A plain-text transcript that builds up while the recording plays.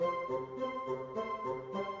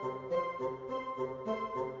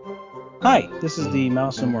Hi, this is the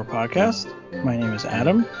Mouse and More podcast. My name is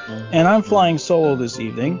Adam, and I'm flying solo this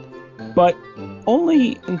evening, but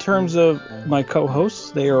only in terms of my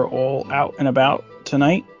co-hosts. They are all out and about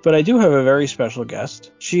tonight, but I do have a very special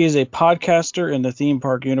guest. She is a podcaster in the theme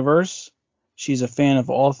park universe. She's a fan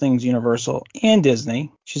of all things Universal and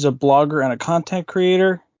Disney. She's a blogger and a content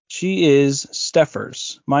creator. She is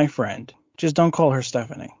Stephers, my friend. Just don't call her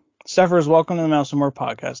Stephanie. Stephers, welcome to the Mouse and More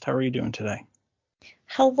podcast. How are you doing today?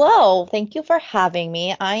 Hello, thank you for having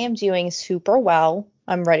me. I am doing super well.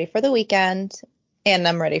 I'm ready for the weekend, and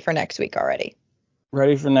I'm ready for next week already.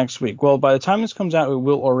 Ready for next week. Well, by the time this comes out, it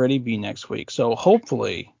will already be next week. So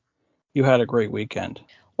hopefully you had a great weekend.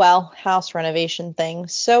 Well, house renovation thing.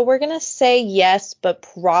 So we're going to say yes, but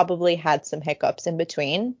probably had some hiccups in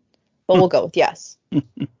between. But we'll go with yes.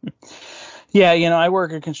 Yeah, I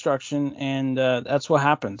work in construction, and that's what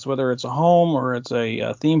happens. Whether it's a home or it's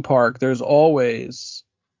a theme park, there's always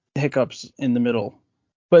hiccups in the middle.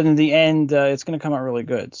 But in the end, it's going to come out really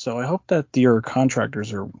good. So I hope that your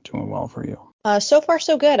contractors are doing well for you. So far,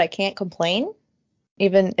 so good. I can't complain.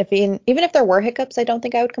 Even if there were hiccups, I don't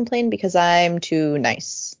think I would complain because I'm too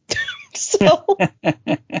nice. So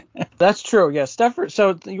That's true. Yeah, Stephers.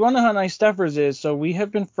 So you want to know how nice Stephers is? So we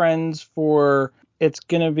have been friends for, it's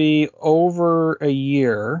going to be over a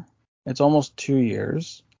year. It's almost 2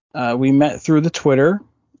 years. We met through the Twitter,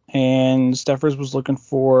 and Stephers was looking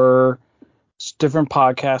for different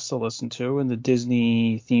podcasts to listen to in the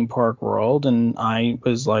Disney theme park world, and I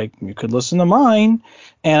was like, you could listen to mine,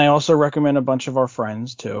 and I also recommend a bunch of our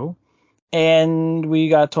friends too. And we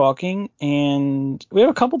got talking, and we have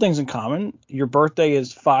a couple things in common. Your birthday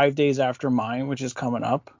is 5 days after mine, which is coming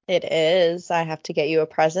up. it is. I have to get you a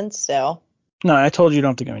present still. No, I told you you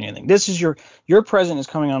don't have to give me anything. This is your present is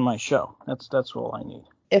coming on my show. That's all I need.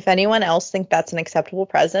 If anyone else think that's an acceptable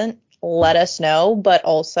present, let us know. But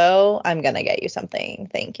also, I'm going to get you something.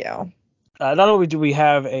 Thank you. Not only do we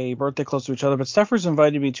have a birthday close to each other, but Stephers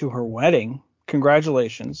invited me to her wedding.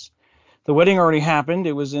 Congratulations. The wedding already happened.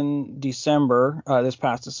 It was in December, this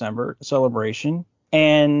past December, celebration.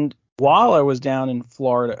 And while I was down in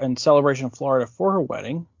Florida, in Celebration, Florida for her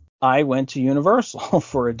wedding, I went to Universal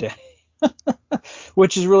for a day,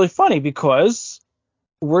 which is really funny because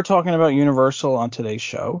we're talking about Universal on today's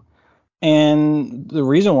show. And the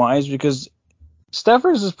reason why is because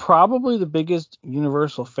Stephers is probably the biggest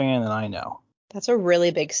Universal fan that I know. That's a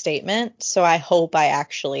really big statement, so I hope I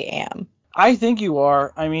actually am. I think you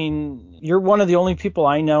are. I mean, you're one of the only people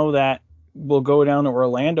I know that will go down to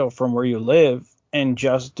Orlando from where you live and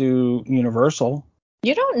just do Universal.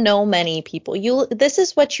 You don't know many people. This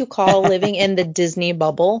is what you call living in the Disney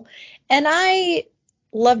bubble. And I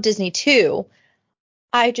love Disney too.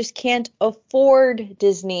 I just can't afford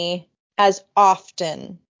Disney as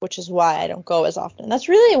often, which is why I don't go as often. That's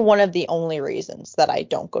really one of the only reasons that I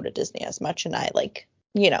don't go to Disney as much, and I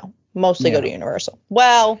mostly go to Universal.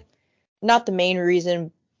 Well, not the main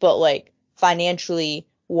reason, but financially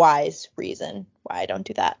wise reason why I don't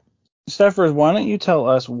do that. Stephers, why don't you tell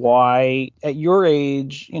us why, at your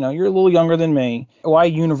age, you're a little younger than me, why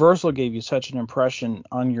Universal gave you such an impression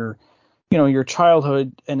on your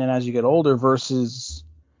childhood, and then as you get older versus,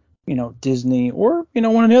 Disney or,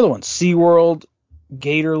 one of the other ones, SeaWorld,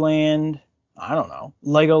 Gatorland, I don't know,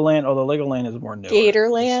 Legoland, although Legoland is more new.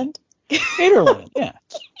 Gatorland? Gatorland, yeah.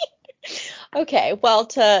 Okay, well,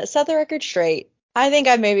 to set the record straight, I think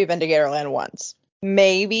I've maybe been to Gatorland once,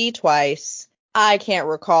 maybe twice. I can't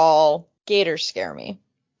recall. Gators scare me.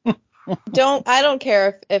 I don't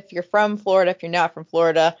care if you're from Florida, if you're not from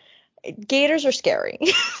Florida. Gators are scary.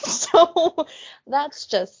 So that's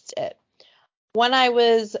just it. When I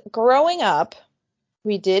was growing up,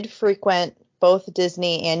 we did frequent both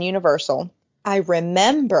Disney and Universal. I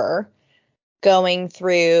remember going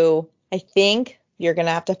through, I think you're going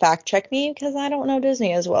to have to fact check me because I don't know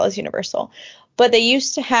Disney as well as Universal. But they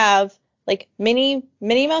used to have Minnie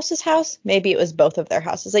Mouse's house. Maybe it was both of their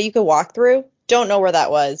houses that you could walk through. Don't know where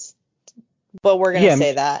that was, but we're going to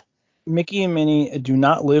say that. Mickey and Minnie do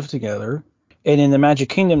not live together. And in the Magic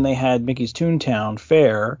Kingdom, they had Mickey's Toontown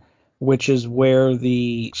Fair, which is where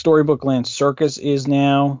the Storybook Land Circus is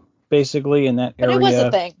now, basically, in that area. But it was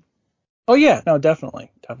a thing. Oh, yeah. No, definitely.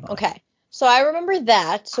 Okay. So I remember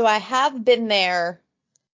that. So I have been there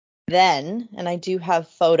then, and I do have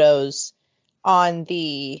photos on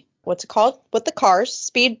the, what's it called? With the cars,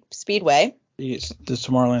 Speedway. It's the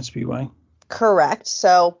Tomorrowland Speedway. Correct.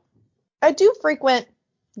 So I do frequent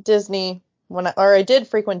Disney I did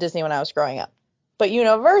frequent Disney when I was growing up. But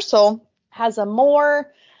Universal has a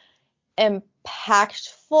more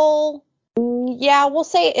impactful Yeah, we'll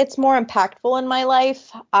say it's more impactful in my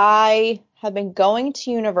life. I have been going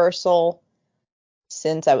to Universal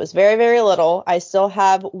since I was very, very little. I still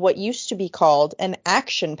have what used to be called an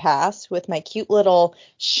action pass with my cute little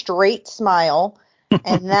straight smile.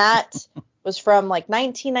 And that was from like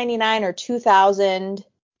 1999 or 2000.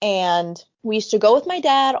 And we used to go with my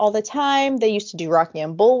dad all the time. They used to do Rocky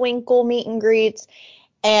and Bullwinkle meet and greets.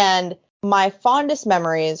 And my fondest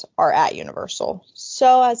memories are at Universal.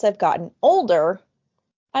 So as I've gotten older,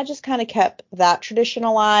 I just kind of kept that tradition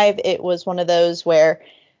alive. It was one of those where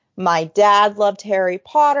my dad loved Harry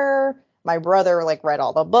Potter. My brother like read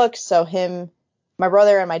all the books. So my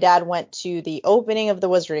brother and my dad went to the opening of the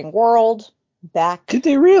Wizarding World back. Did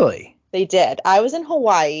they really? They did. I was in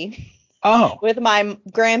Hawaii Oh. with my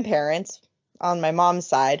grandparents on my mom's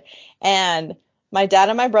side, and my dad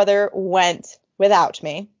and my brother went without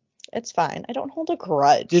me. It's fine. I don't hold a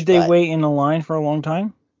grudge. Did they wait in a line for a long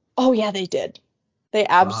time? Oh, yeah, they did. They Wow.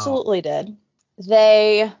 absolutely did.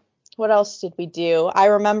 What else did we do? I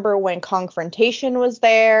remember when Confrontation was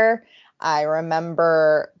there. I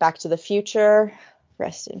remember Back to the Future.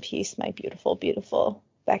 Rest in peace, my beautiful, beautiful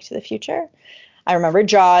Back to the Future. I remember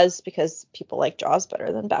Jaws because people like Jaws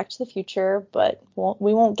better than Back to the Future, but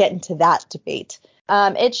we won't get into that debate.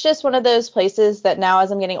 It's just one of those places that now as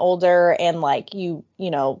I'm getting older and like you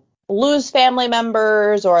know, lose family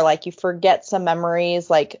members or like you forget some memories,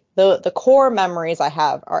 like the core memories I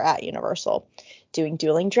have are at Universal, doing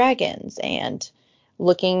Dueling Dragons and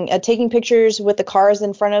taking pictures with the cars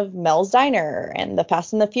in front of Mel's Diner and the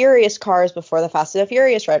Fast and the Furious cars before the Fast and the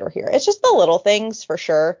Furious ride were here. It's just the little things for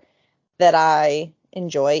sure that I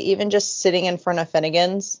enjoy, even just sitting in front of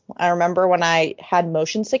Finnegan's. I remember when I had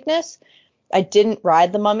motion sickness, I didn't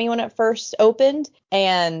ride the Mummy when it first opened,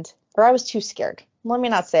 or I was too scared. Let me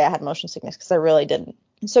not say I had motion sickness because I really didn't.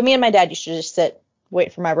 So me and my dad used to just sit,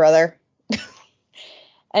 wait for my brother.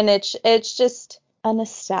 And it's just a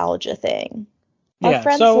nostalgia thing. Our Yeah.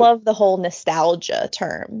 friends So love the whole nostalgia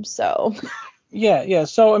term, so. yeah.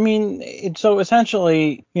 So I mean, so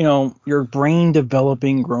essentially, you know, your brain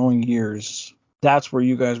developing growing years. That's where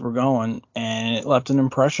you guys were going, and it left an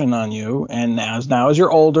impression on you. And now as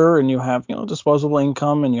you're older and you have, you know, disposable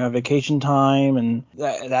income and you have vacation time, and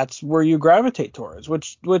that's where you gravitate towards,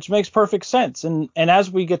 which makes perfect sense. And as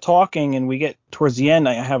we get talking and we get towards the end,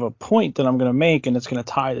 I have a point that I'm going to make, and it's going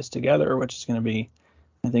to tie this together, which is going to be,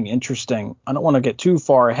 I think, interesting. I don't want to get too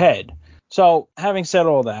far ahead. So having said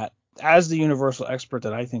all that, as the universal expert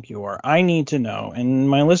that I think you are, I need to know, and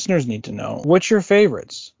my listeners need to know, what's your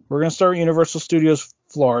favorites? We're going to start with Universal Studios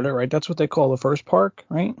Florida, right? That's what they call the first park,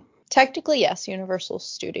 right? Technically, yes, Universal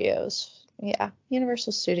Studios. Yeah,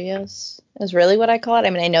 Universal Studios is really what I call it. I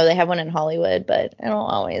mean, I know they have one in Hollywood, but it'll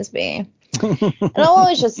always be. It'll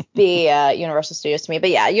always just be Universal Studios to me. But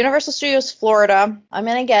yeah, Universal Studios Florida. I'm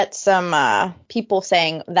going to get some people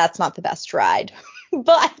saying that's not the best ride.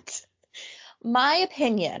 But my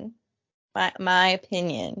opinion, my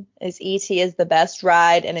opinion is E.T. is the best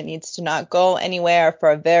ride and it needs to not go anywhere for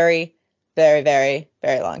a very, very, very,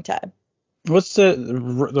 very long time. What's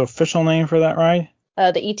the official name for that ride?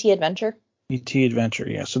 The E.T. Adventure. E.T. Adventure,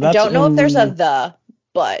 yeah. So I that's don't know if there's a in. the,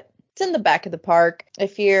 but it's in the back of the park.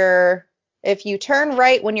 If you turn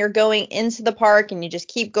right when you're going into the park and you just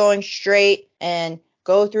keep going straight and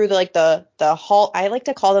go through the hall, I like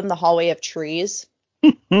to call them the hallway of trees.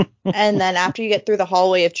 And then after you get through the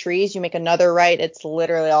hallway of trees, you make another right. It's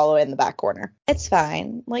literally all the way in the back corner. It's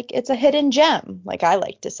fine. Like, it's a hidden gem, like I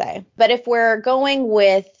like to say. But if we're going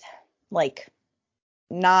with, like,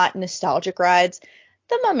 not nostalgic rides,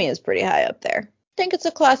 the Mummy is pretty high up there. I think it's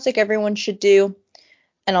a classic everyone should do.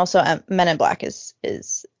 And also, Men in Black is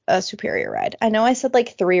a superior ride. I know I said,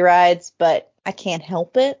 like, 3 rides, but I can't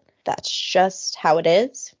help it. That's just how it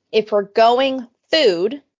is. If we're going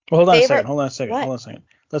food, Well, hold on a second. favorite... Hold on a second. What? Hold on a second.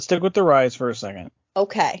 Let's stick with the rides for a second,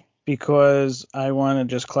 Okay. because I want to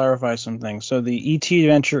just clarify some things. So the E.T.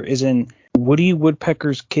 Adventure is in Woody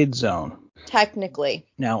Woodpecker's Kid Zone. Technically.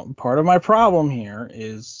 Now, part of my problem here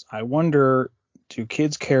is I wonder, do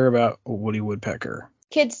kids care about Woody Woodpecker?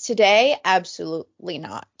 Kids today, absolutely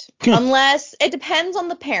not. Unless it depends on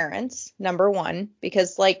the parents, number one,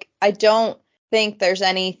 because like I don't think there's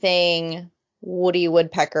anything Woody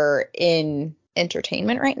Woodpecker in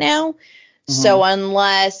entertainment right now. So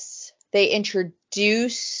unless they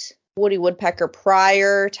introduce Woody Woodpecker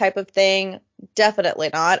prior type of thing, definitely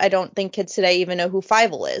not. I don't think kids today even know who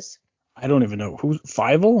Fievel is. I don't even know who's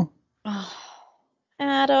Fievel.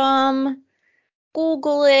 Adam,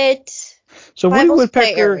 Google it. So Fievel's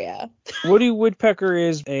Play Area. Woody Woodpecker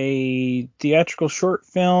is a theatrical short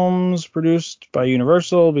films produced by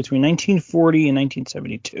Universal between 1940 and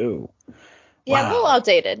 1972. Yeah, a little Wow.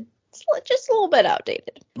 outdated. It's just a little bit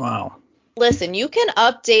outdated. Wow. Listen, you can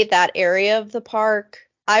update that area of the park.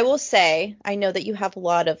 I will say, I know that you have a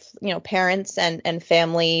lot of, parents and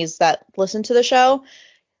families that listen to the show.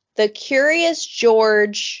 The Curious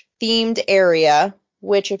George themed area,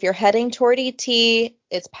 which if you're heading toward ET,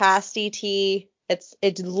 it's past ET. It's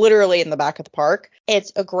literally in the back of the park.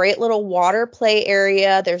 It's a great little water play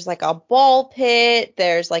area. There's like a ball pit.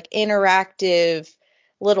 There's like interactive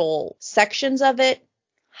little sections of it.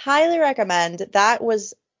 Highly recommend. That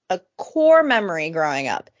was a core memory growing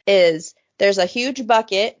up. There's a huge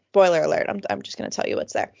bucket. Spoiler alert. I'm just gonna tell you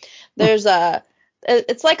what's there. There's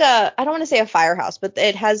it's like I don't want to say a firehouse, but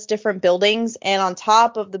it has different buildings, and on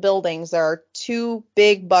top of the buildings there are two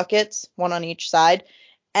big buckets, one on each side,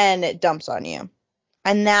 and it dumps on you.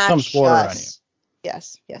 And that's Dumps water on you.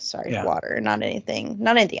 just yes, sorry, Yeah. water, not anything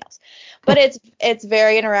else. But it's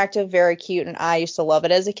very interactive, very cute, and I used to love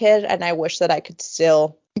it as a kid, and I wish that I could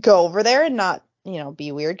still go over there and not,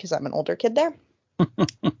 be weird because I'm an older kid there.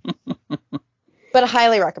 But I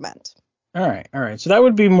highly recommend. All right. So that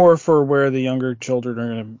would be more for where the younger children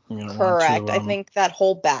are going to, want Correct. to. I think that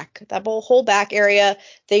whole back area,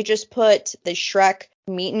 they just put the Shrek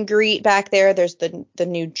meet and greet back there. There's the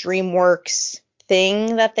new DreamWorks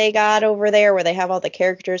thing that they got over there where they have all the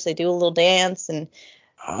characters. They do a little dance and be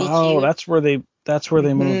Oh, cute. that's where they moved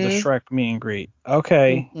the Mhm. Shrek meet and greet.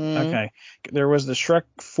 Okay. Mhm. Okay. There was the Shrek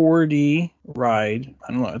 4D ride.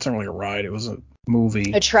 I don't know. It's not really a ride. It was a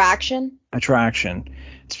movie Attraction. attraction.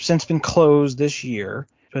 It's since been closed this year,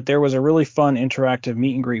 but there was a really fun interactive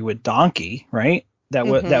meet and greet with Donkey, right? That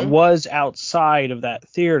Mhm. was outside of that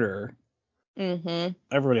theater. Mhm.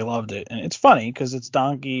 Everybody loved it, and it's funny because it's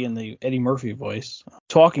Donkey in the Eddie Murphy voice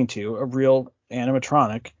talking to a real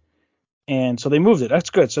animatronic, and so they moved it. That's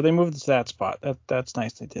good. So they moved it to that spot. That's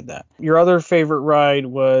nice. They did that. Your other favorite ride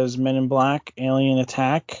was Men in Black: Alien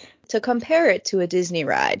Attack. To compare it to a Disney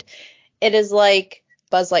ride, it is like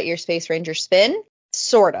Buzz Lightyear Space Ranger Spin,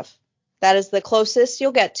 sort of. That is the closest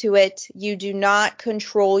you'll get to it. You do not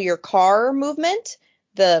control your car movement.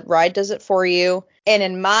 The ride does it for you. And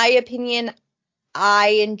in my opinion, I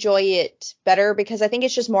enjoy it better because I think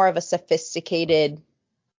it's just more of a sophisticated,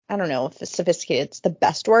 I don't know if sophisticated is the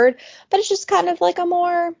best word, but it's just kind of like a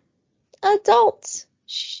more adult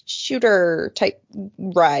shooter type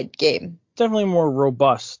ride game. Definitely more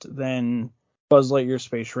robust than Buzz Lightyear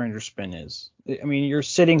Space Ranger Spin is. I mean, you're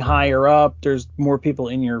sitting higher up. There's more people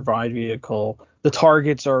in your ride vehicle. The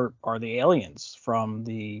targets are the aliens from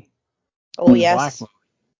the Oh, Men in Black yes.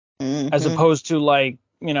 movie, as Hmm. opposed to like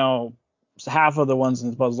half of the ones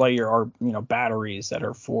in Buzz Lightyear are batteries that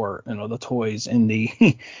are for the toys in the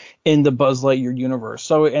in the Buzz Lightyear universe.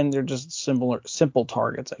 So and they're just simple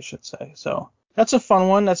targets, I should say. So that's a fun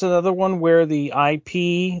one. That's another one where the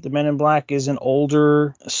IP, the Men in Black, is an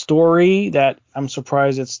older story that I'm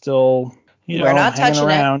surprised it's still We're not hanging touching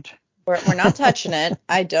it. around. We're not touching it.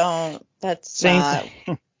 I don't. That's Same not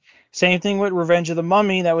thing. Same thing with Revenge of the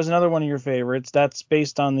Mummy. That was another one of your favorites. That's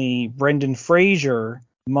based on the Brendan Fraser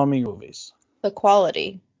Mummy movies. the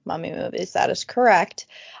quality mummy movies. That is correct.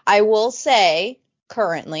 I will say,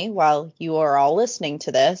 currently, while you are all listening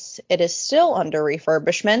to this, it is still under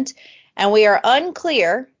refurbishment, and we are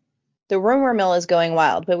unclear. The rumor mill is going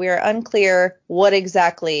wild, but we are unclear what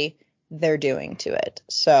exactly they're doing to it.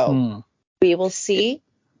 So Hmm. we will It, see.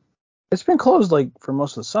 it's been closed like for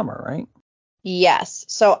most of the summer, right? Yes.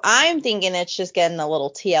 So I'm thinking it's just getting a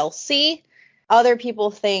little TLC. Other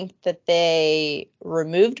people think that they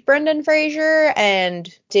removed Brendan Fraser and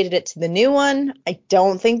dated it to the new one. I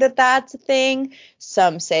don't think that that's a thing.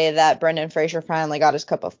 Some say that Brendan Fraser finally got his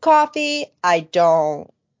cup of coffee.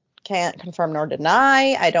 Can't confirm nor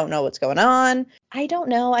deny. I don't know what's going on. I don't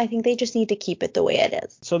know. I think they just need to keep it the way it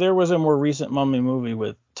is. So there was a more recent Mummy movie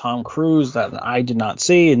with Tom Cruise that I did not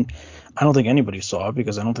see, and I don't think anybody saw it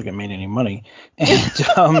because I don't think it made any money.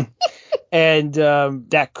 And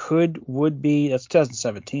that would be that's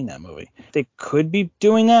 2017, that movie. They could be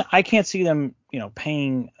doing that. I can't see them,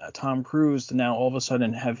 paying Tom Cruise to now all of a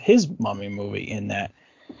sudden have his Mummy movie in that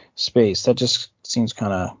space. That just seems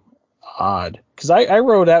kind of odd. Because I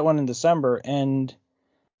rode that one in December, and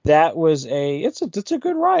that was it's a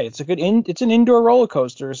good ride. It's an indoor roller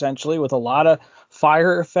coaster essentially with a lot of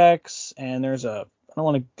fire effects, and I don't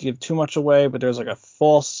want to give too much away, but there's like a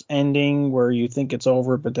false ending where you think it's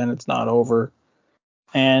over, but then it's not over,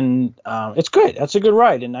 and it's good. That's a good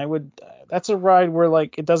ride, and that's a ride where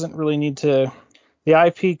like it doesn't really need to. The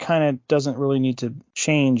IP kind of doesn't really need to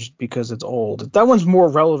change because it's old. That one's more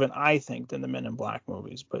relevant, I think, than the Men in Black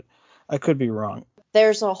movies, but I could be wrong.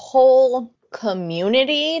 There's a whole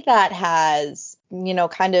community that has,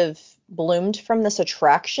 kind of bloomed from this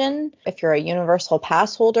attraction. If you're a Universal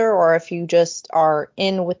Pass holder or if you just are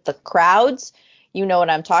in with the crowds, you know what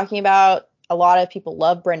I'm talking about. A lot of people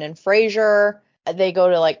love Brendan Fraser. They go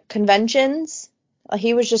to like conventions.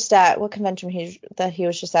 He was just at what convention he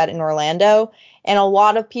was just at in Orlando, and a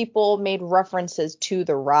lot of people made references to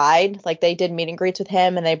the ride. Like they did meet and greets with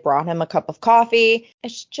him and they brought him a cup of coffee.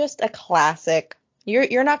 It's just a classic.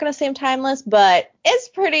 You're not going to say I'm timeless, but it's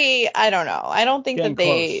pretty, I don't know. I don't think Getting that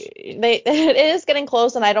they it is getting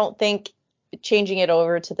close, and I don't think changing it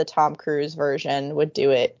over to the Tom Cruise version would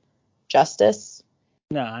do it justice.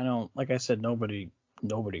 No, I don't. Like I said, nobody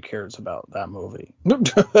cares about that movie.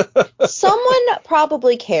 Someone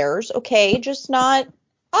probably cares, okay, just not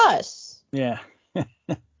us. Yeah.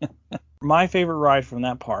 My favorite ride from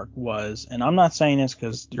that park was, and I'm not saying this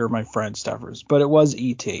because you're my friend, Stephers, but it was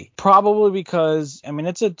E.T. Probably because, I mean,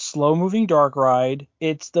 it's a slow-moving dark ride.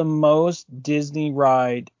 It's the most Disney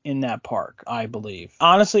ride in that park, I believe.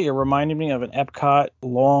 Honestly, it reminded me of an Epcot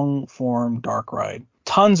long-form dark ride.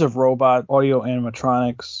 Tons of robot audio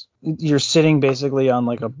animatronics. You're sitting basically on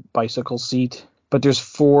like a bicycle seat, but there's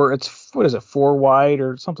four wide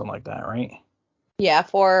or something like that, right? Yeah,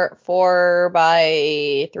 4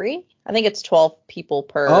 by 3. I think it's 12 people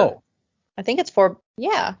per. Oh, I think it's 4.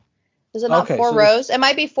 Yeah. Is it not okay. 4 So there's rows? It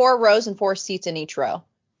might be 4 rows and 4 seats in each row.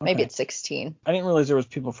 Maybe okay. it's 16. I didn't realize there was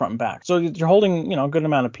people front and back. So you're holding, a good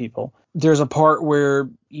amount of people. There's a part where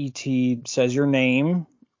E.T. says your name,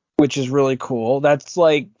 which is really cool. That's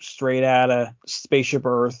like straight out of Spaceship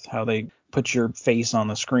Earth, how they put your face on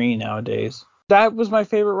the screen nowadays. That was my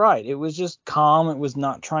favorite ride. It was just calm. It was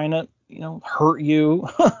not trying to, hurt you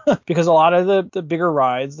because a lot of the bigger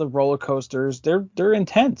rides, the roller coasters, they're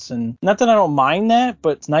intense. And not that I don't mind that,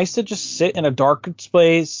 but it's nice to just sit in a dark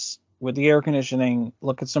space with the air conditioning,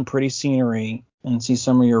 look at some pretty scenery, and see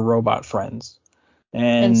some of your robot friends.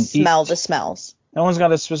 And And smell the smells. no one's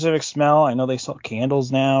got a specific smell. I know they sell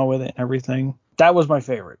candles now with it and everything. That was my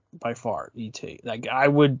favorite by far, E.T. Like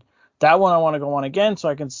that one I want to go on again so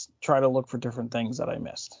I can try to look for different things that I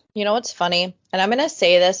missed. You know what's funny? And I'm going to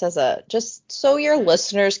say this as just so your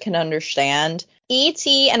listeners can understand.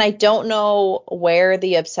 E.T., and I don't know where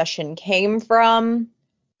the obsession came from.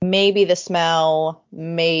 Maybe the smell,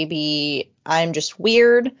 maybe I'm just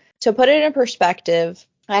weird. To put it in perspective,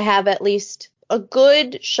 I have at least a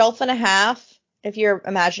good shelf and a half, if you're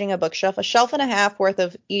imagining a bookshelf, a shelf and a half worth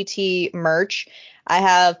of ET merch. I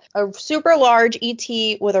have a super large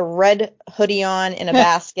ET with a red hoodie on in a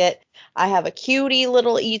basket. I have a cutie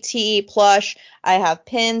little ET plush. I have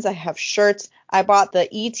pins. I have shirts. I bought the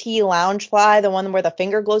ET Loungefly, the one where the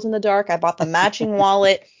finger glows in the dark. I bought the matching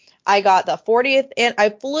wallet. I got the 40th, and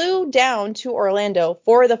I flew down to Orlando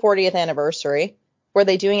for the 40th anniversary. Were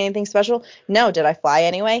they doing anything special? No. Did I fly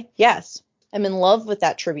anyway? Yes. I'm in love with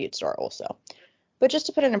that tribute store also. But just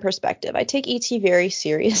to put it in perspective, I take ET very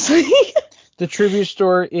seriously. The tribute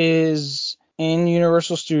store is in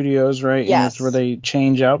Universal Studios, right? And it's where Yes. they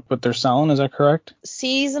change out what they're selling. Is that correct?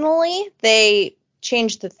 Seasonally, they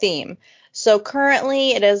change the theme. So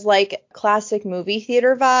currently it is like classic movie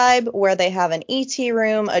theater vibe where they have an E.T.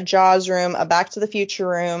 room, a Jaws room, a Back to the Future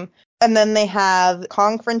room, and then they have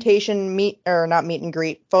confrontation not meet and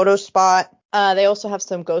greet photo spot. They also have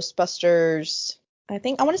some Ghostbusters, I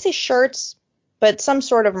want to say shirts, but some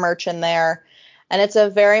sort of merch in there. And it's a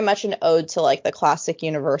very much an ode to like the classic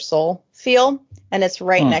Universal feel, and it's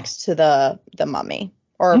right next to the Mummy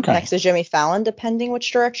or next to Jimmy Fallon, depending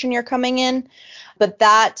which direction you're coming in. But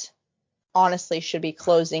that honestly should be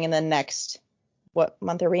closing in the next, what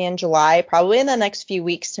month are we in? July, probably in the next few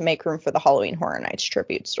weeks to make room for the Halloween Horror Nights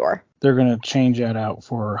tribute store. They're going to change that out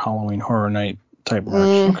for Halloween Horror Night type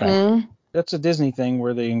merch. Okay. That's a Disney thing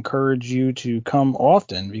where they encourage you to come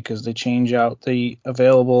often because they change out the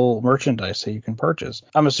available merchandise that you can purchase.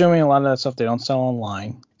 I'm assuming a lot of that stuff they don't sell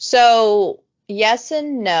online. So yes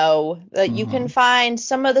and no. You can find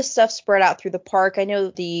some of the stuff spread out through the park. I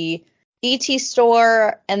know the ET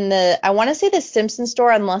store and I want to say the Simpson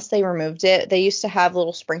store, unless they removed it. They used to have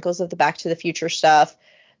little sprinkles of the Back to the Future stuff.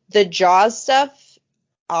 The Jaws stuff,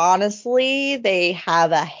 honestly, they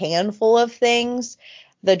have a handful of things.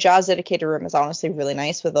 The Jaws dedicated room is honestly really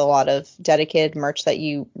nice with a lot of dedicated merch that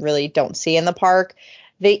you really don't see in the park.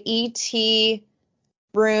 The ET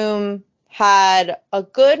room had a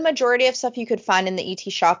good majority of stuff you could find in the ET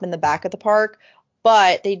shop in the back of the park,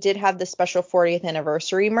 but they did have the special 40th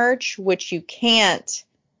anniversary merch, which you can't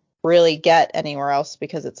really get anywhere else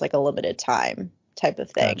because it's like a limited time type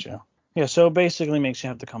of thing. Gotcha. Yeah, so it basically makes you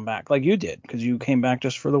have to come back, like you did, because you came back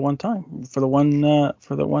just for the one time, for the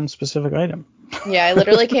one specific item. Yeah, I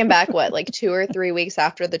literally came back, what, like 2 or 3 weeks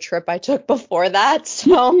after the trip I took before that,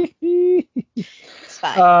 so it's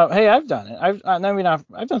fine. Hey, I've done it.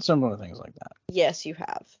 I've done similar things like Yes, you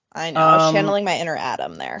have. I know. that. I was channeling my inner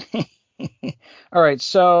Adam there. All right.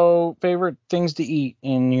 So, favorite things to eat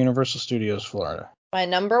in Universal Studios Florida? My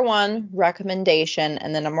number one recommendation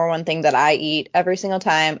and the number one thing that I eat every single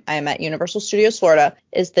time I'm at Universal Studios Florida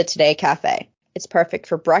is the Today Cafe. It's perfect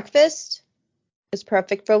for breakfast. It's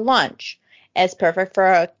perfect for lunch. It's perfect for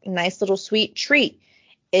a nice little sweet treat.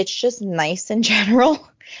 It's just nice in general.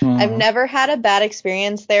 I've Mhm. never had a bad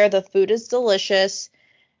experience there. The food is delicious.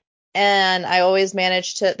 And I always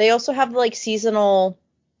manage to, they also have like seasonal,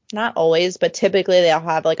 not always, but typically they'll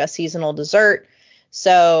have like a seasonal dessert.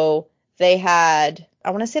 So they had,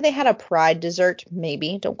 I want to say they had a Pride dessert,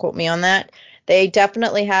 maybe, don't quote me on that. They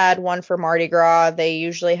definitely had one for Mardi Gras. They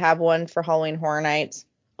usually have one for Halloween Horror Nights.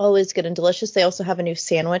 Always good and delicious. They also have a new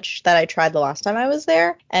sandwich that I tried the last time I was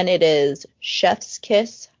there, and it is Chef's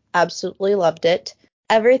Kiss. Absolutely loved it.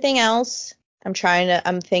 Everything else, I'm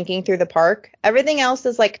thinking through the park. Everything else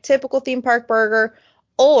is like typical theme park burger,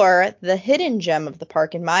 or the hidden gem of the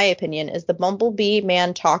park, in my opinion, is the Bumblebee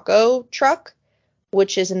Man Taco Truck,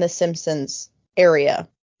 which is in the Simpsons area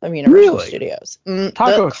of Universal Really? Studios.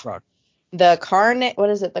 Taco truck. The carne, what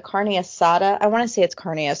is it? The carne asada. I want to say it's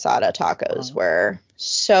carne asada tacos Uh, were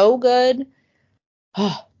so good.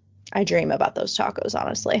 Oh, I dream about those tacos,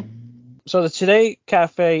 honestly. so the Today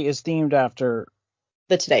Cafe is themed after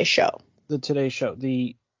The Today Show. the Today Show,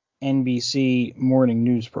 the NBC morning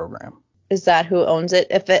news program. Is that who owns it?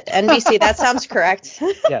 If it NBC, that sounds correct.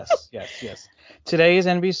 Yes. Today is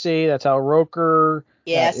NBC. That's Al Roker.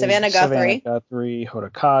 Yeah, That is Savannah Savannah Guthrie. Guthrie, Hoda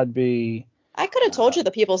Kotb. I could have told Uh, you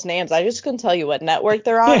the people's names. I just couldn't tell you what network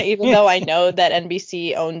they're on, even though I know that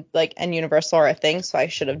NBC owned like and Universal are a thing, so I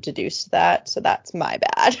should have deduced that. So that's my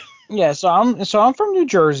bad. Yeah, so I'm from New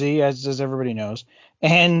Jersey, as everybody knows,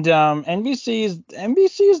 and NBC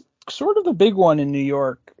is sort of the big one in New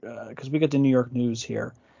York because we get the New York news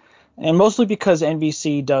here, and mostly because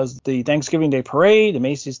NBC does the Thanksgiving Day Parade, the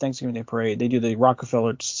Macy's Thanksgiving Day Parade. They do the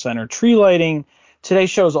Rockefeller Center tree lighting. Today's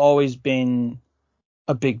show's always been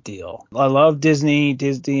a big deal. I love Disney.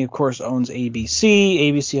 Disney, of course, owns ABC.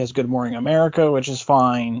 ABC has Good Morning America, which is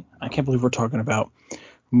fine. I can't believe we're talking about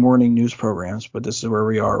morning news programs, but this is where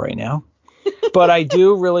we are right now. But I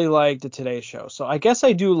do really like the Today Show. So I guess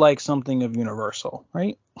I do like something of Universal,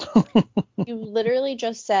 right? You literally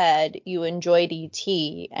just said you enjoyed ET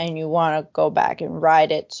and you want to go back and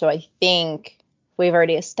ride it. So I think we've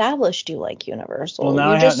already established you like Well, Universal.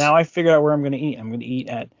 now You just I figured out where I'm going to eat. I'm going to eat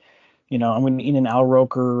at, I'm going to eat an Al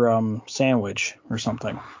Roker sandwich or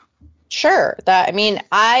something. sure that I mean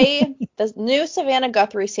I the new Savannah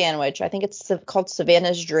Guthrie sandwich. I think it's called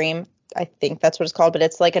Savannah's Dream. I think that's what it's called, but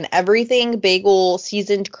it's like an everything bagel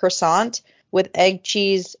seasoned croissant with egg,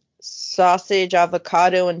 cheese, sausage,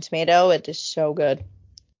 avocado, and tomato. It is so good.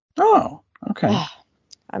 Oh, okay.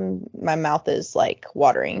 My mouth is like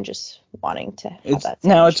watering just wanting to have It's that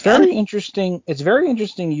now sandwich it's again. very interesting. It's very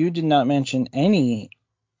interesting you did not mention any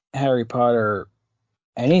Harry Potter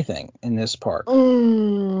anything in this park.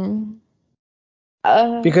 Mm.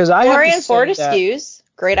 Because I have to Florian say that Fortescue's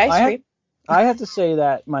great ice I have cream. I have to say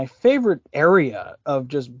that my favorite area of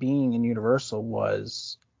just being in Universal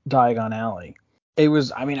was Diagon Alley. It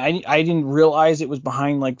was, I mean, I didn't realize it was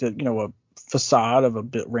behind like a facade of a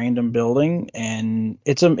random building, and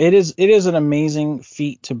it is an amazing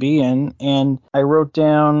feat to be in. And I wrote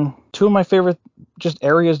down two of my favorite just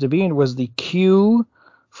areas to be in was the queue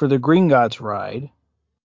for the Green Gods ride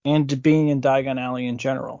and to being in Diagon Alley in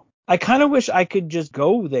general. I kind of wish I could just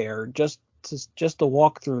go there just to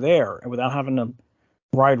walk through there and without having to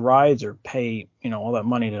ride rides or pay all that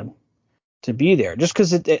money to be there. Just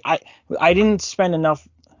because I didn't spend enough.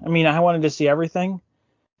 I mean, I wanted to see everything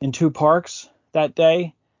in two parks that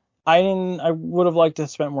day. I would have liked to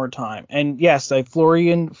spend more time. And yes, like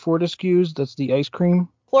Florian Fortescue's, that's the ice cream.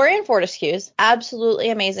 Florian Fortescue's absolutely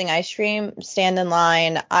amazing ice cream. Stand in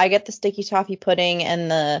line. I get the sticky toffee pudding and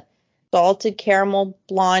the salted caramel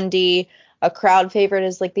blondie. A crowd favorite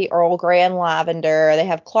is like the Earl Grey and lavender. They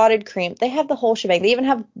have clotted cream. They have the whole shebang. They even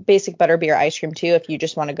have basic butterbeer ice cream too if you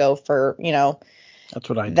just want to go for, That's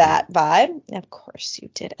what I did. that vibe. Of course you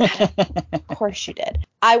did, Adam. Of course you did.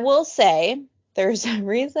 I will say there's a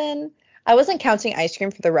reason. I wasn't counting ice cream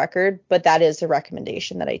for the record, but that is a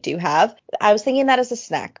recommendation that I do have. I was thinking that as a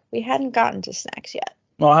snack. We hadn't gotten to snacks yet.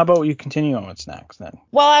 Well, how about you continue on with snacks then?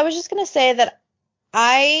 Well, I was just going to say that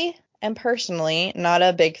I am personally not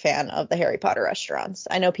a big fan of the Harry Potter restaurants.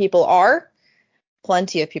 I know people are.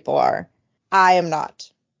 Plenty of people are. I am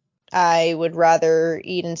not. I would rather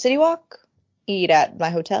eat in City Walk, eat at my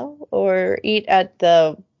hotel, or eat at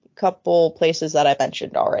the couple places that I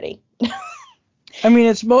mentioned already. I mean,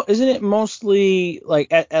 isn't it mostly like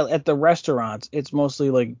at the restaurants? It's mostly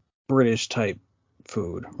like British type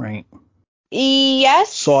food, right?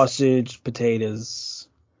 Yes. Sausage, potatoes,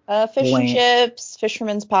 Fish and lamb, chips,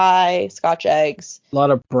 fisherman's pie, Scotch eggs. a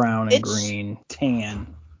lot of brown and It's green,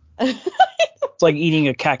 tan. It's like eating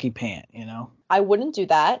a khaki pant, you know? I wouldn't do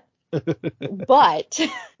that. But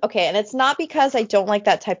okay, and it's not because I don't like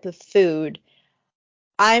that type of food.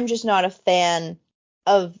 I'm just not a fan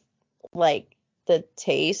of like the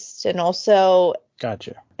taste, and also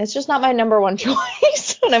Gotcha. it's just not my number one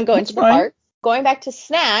choice when I'm going That's to the fine. park. Going back to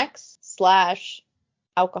snacks slash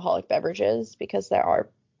alcoholic beverages, because there are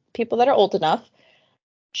people that are old enough.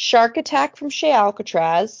 Shark Attack from Chez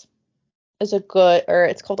Alcatraz is a good, or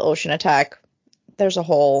it's called Ocean Attack. There's a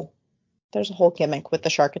whole gimmick with the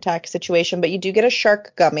Shark Attack situation, but you do get a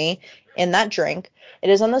shark gummy in that drink. It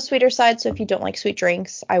is on the sweeter side, so if you don't like sweet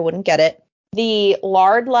drinks, I wouldn't get it. The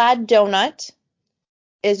Lard Lad donut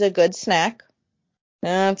is a good snack.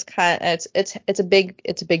 It's a big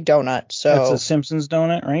donut. That's a So Simpsons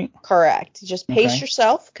donut, right? correct. Just pace Okay.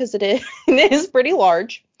 yourself because it is it is pretty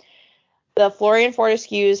large. The Florian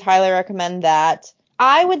Fortescue's highly recommend that.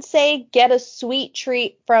 I would say get a sweet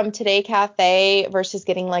treat from Today Cafe versus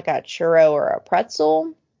getting like a churro or a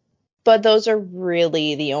pretzel. But those are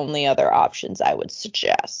really the only other options I would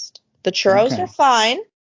suggest. The churros are Okay. fine.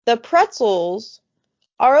 The pretzels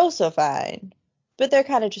are also fine. But they're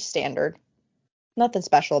kind of just standard. Nothing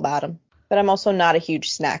special about them. But I'm also not a huge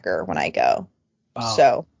snacker when I go. Oh.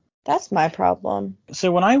 So that's my problem.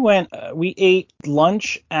 So when I went, we ate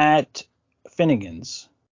lunch at Finnegan's,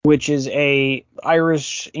 which is a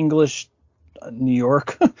Irish English New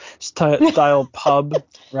York style pub,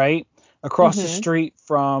 right? Across the Mm-hmm. street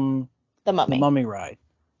from The the Mummy. Mummy Ride.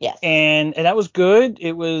 Yes. And that was good.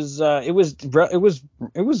 It was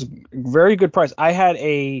very good price.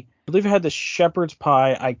 I believe I had the shepherd's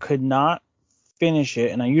pie. I could not finish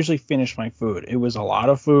it, and I usually finish my food. It was a lot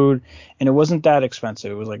of food, and it wasn't that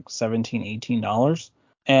expensive. It was like $17-18,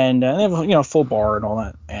 and they have full bar and all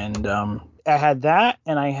that. And I had that,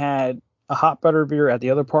 and I had a hot butter beer at the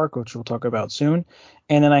other park, which we'll talk about soon,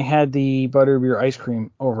 and then I had the butter beer ice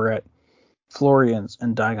cream over at Florian's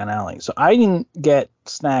and Diagon Alley. So I didn't get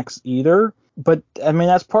snacks either, but I mean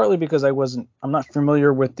that's partly because I'm not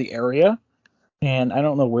familiar with the area, and I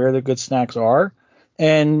don't know where the good snacks are.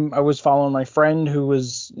 And I was following my friend who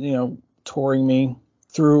was, touring me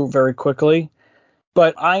through very quickly.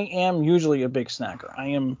 But I am usually a big snacker.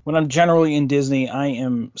 When I'm generally in Disney, I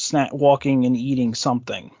am walking and eating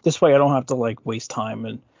something. This way I don't have to like waste time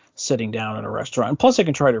and sitting down at a restaurant. And plus I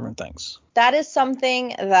can try different things. That is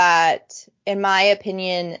something that, in my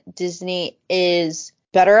opinion, Disney is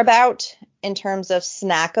better about in terms of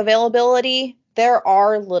snack availability. There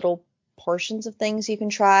are little portions of things you can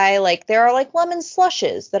try. Like there are like lemon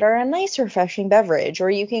slushes that are a nice refreshing beverage,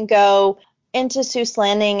 or you can go into Seuss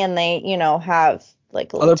Landing and they, have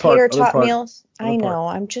like little Other tater tot park, meals. other I park. know,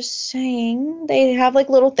 I'm just saying they have like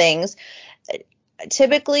little things.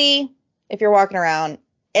 Typically, if you're walking around,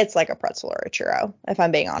 it's like a pretzel or a churro, if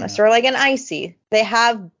I'm being honest, Yeah. or like an icy. They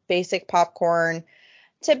have basic popcorn,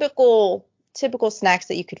 typical snacks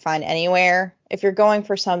that you could find anywhere. If you're going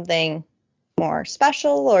for something more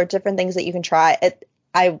special or different things that you can try,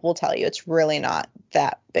 I will tell you, it's really not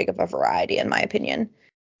that big of a variety in my opinion.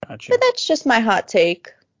 Gotcha. But that's just my hot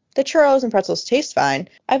take. The churros and pretzels taste fine.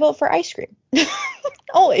 I vote for ice cream.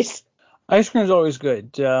 Always. Ice cream is always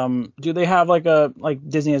good. Do they have like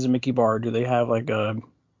Disney has a Mickey bar? Do they have like a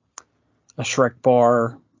Shrek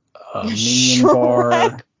bar, a Minion Shrek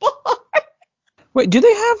bar? bar. Wait, do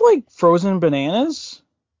they have like frozen bananas?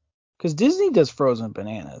 Because Disney does frozen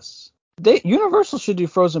bananas. Universal should do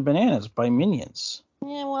frozen bananas by Minions.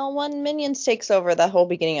 Yeah, well, when Minions takes over the whole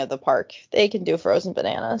beginning of the park, they can do frozen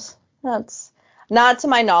bananas. That's not to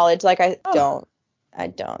my knowledge. Like Huh. I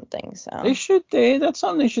don't think They so. should. That's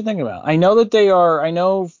something they should think about. I know that they are. I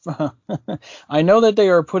know. I know that they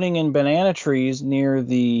are putting in banana trees near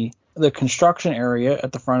the construction area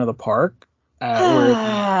at the front of the park, where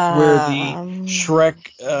the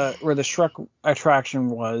Shrek attraction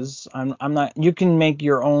was. I'm not. You can make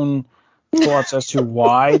your own thoughts as to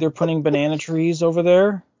why they're putting banana trees over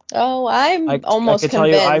there. Oh, I'm I almost could tell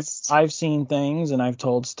you convinced. I've seen things and I've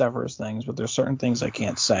told Stephers things, but there's certain things I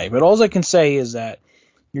can't say. But all I can say is that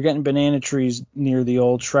you're getting banana trees near the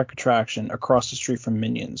old Shrek attraction across the street from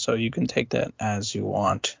Minions, so you can take that as you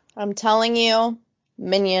want. I'm telling you,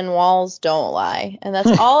 Minion walls don't lie. And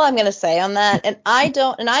that's all I'm going to say on that. And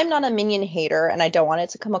I'm not a Minion hater, and I don't want it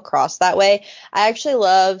to come across that way. I actually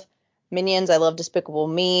love Minions. I love Despicable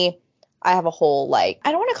Me. I have a whole, like,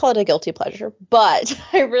 I don't want to call it a guilty pleasure, but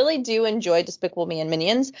I really do enjoy Despicable Me and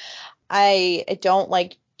Minions. I don't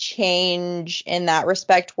like change in that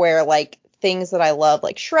respect where, like, things that I love,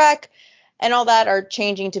 like Shrek and all that, are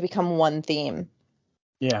changing to become one theme.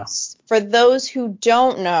 Yeah. For those who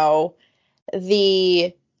don't know,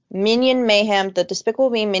 the Minion Mayhem, the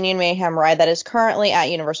Despicable Me Minion Mayhem ride that is currently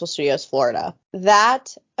at Universal Studios Florida,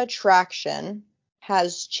 that attraction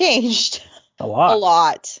has changed A a lot.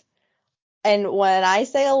 lot. And when I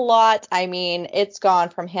say a lot, I mean it's gone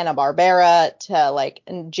from Hanna-Barbera to like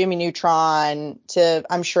Jimmy Neutron to,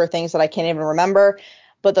 I'm sure, things that I can't even remember,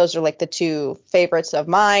 but those are like the two favorites of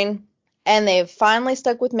mine. And they've finally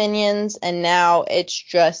stuck with Minions, and now it's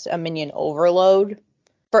just a Minion overload,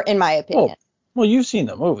 in my opinion. Well, you've seen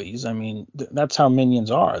the movies. I mean, that's how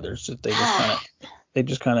Minions are. They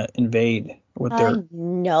just kind of invade with I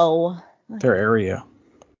know. their area.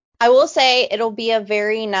 I will say it'll be a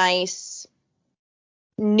very nice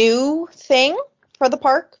new thing for the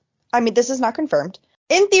park. I mean, this is not confirmed.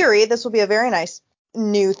 In theory, this will be a very nice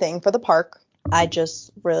new thing for the park. I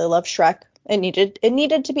just really love Shrek. It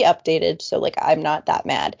needed to be updated, so like I'm not that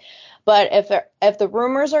mad. But if the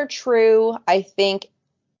rumors are true, I think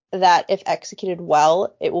that if executed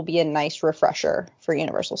well, it will be a nice refresher for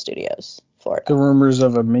Universal Studios Florida. The rumors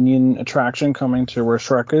of a Minion attraction coming to where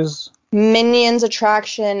Shrek is. Minions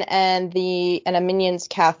attraction and a Minions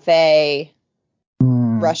cafe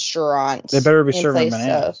restaurant. They better be serving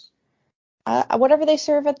bananas. Whatever they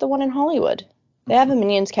serve at the one in Hollywood. They have a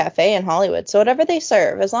Minions cafe in Hollywood, so whatever they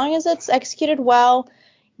serve, as long as it's executed well,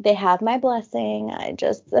 they have my blessing. I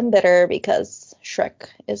just am bitter because Shrek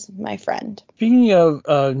is my friend. Speaking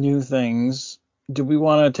of new things, do we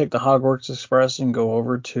want to take the Hogwarts Express and go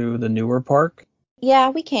over to the newer park? Yeah,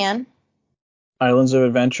 we can. Islands of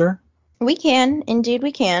Adventure? We can. Indeed,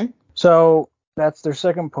 we can. So that's their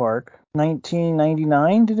second park.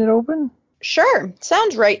 1999 did it open? Sure.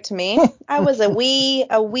 Sounds right to me. I was a wee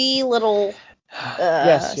little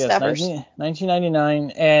yes, Stephers.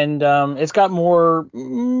 1999, and it's got more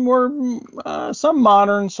some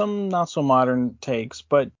modern, some not so modern takes.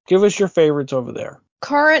 But give us your favorites over there.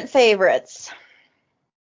 Current favorites: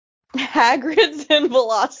 Hagrid's and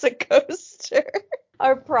Velocicoaster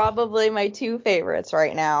are probably my two favorites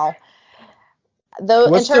right now.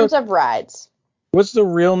 Though in terms of rides, what's the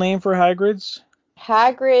real name for Hagrid's?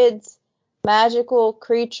 Hagrid's Magical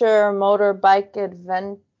Creature Motorbike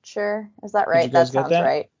Adventure. Is that right? Did you guys that sounds get that?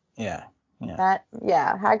 right. Yeah.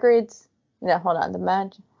 Hagrid's. No, hold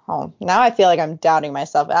on. Now I feel like I'm doubting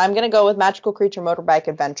myself. I'm gonna go with Magical Creature Motorbike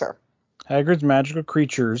Adventure. Hagrid's Magical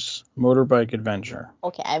Creatures Motorbike Adventure.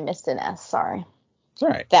 Okay, I missed an S. Sorry. It's all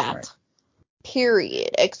right. That. Right. Period.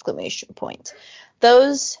 Exclamation point.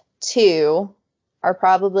 Those two are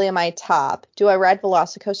probably my top. Do I ride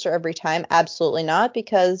Velocicoaster every time? Absolutely not,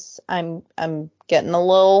 because I'm getting a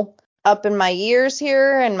little up in my years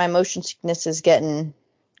here, and my motion sickness is getting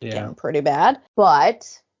pretty bad.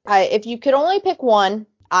 But if you could only pick one,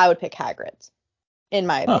 I would pick Hagrid's, in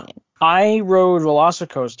my opinion. I rode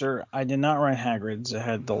Velocicoaster. I did not ride Hagrid's.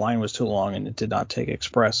 The line was too long, and it did not take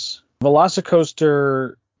express.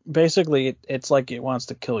 Velocicoaster, basically, it's like it wants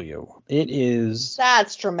to kill you. It is.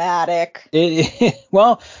 That's dramatic.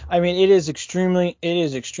 Well, I mean, it is extremely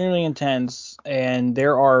intense, and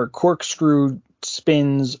there are corkscrew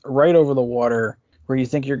spins right over the water where you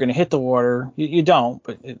think you're going to hit the water. You don't,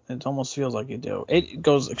 but it almost feels like you do. It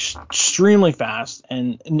goes extremely fast,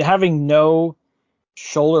 and having no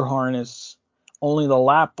shoulder harness, only the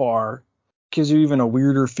lap bar, gives you even a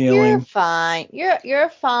weirder feeling. You're fine. You're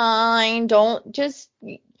fine. Don't just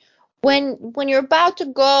when you're about to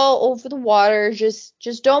go over the water, just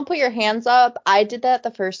don't put your hands up. I did that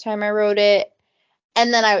the first time I rode it,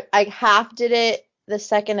 and then I half did it the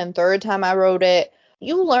second and third time I rode it.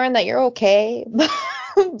 You learn that you're okay,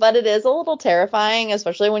 but it is a little terrifying,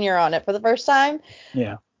 especially when you're on it for the first time.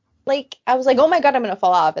 Yeah. Like I was like, oh my god, I'm gonna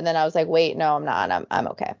fall off, and then I was like, wait, no, I'm not. I'm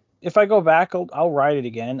okay. If I go back, I'll ride it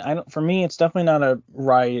again. For me, it's definitely not a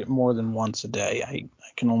ride more than once a day.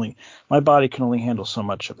 My body can only handle so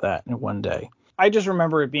much of that in one day. I just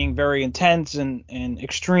remember it being very intense and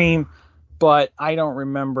extreme, but I don't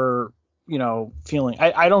remember, feeling.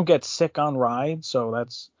 I don't get sick on rides, so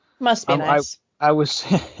that's must be nice. I was,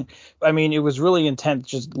 I mean, it was really intense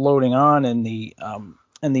just loading on, and the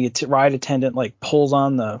ride attendant like pulls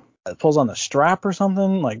on the strap or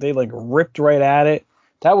something, like they like ripped right at it.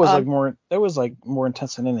 That was more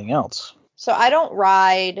intense than anything else. So I don't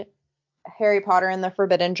ride Harry Potter and the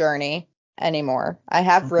Forbidden Journey anymore. I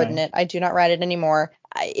have ridden Okay. it. I do not ride it anymore.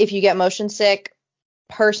 If you get motion sick,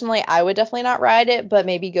 personally, I would definitely not ride it, but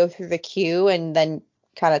maybe go through the queue and then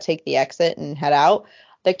kind of take the exit and head out.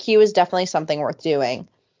 The queue is definitely something worth doing.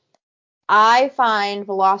 I find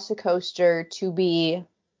Velocicoaster to be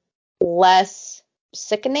less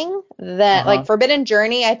sickening than Uh-huh. like Forbidden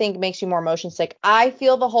Journey, I think makes you more motion sick. I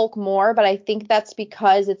feel the Hulk more, but I think that's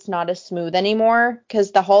because it's not as smooth anymore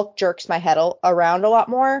because the Hulk jerks my head around a lot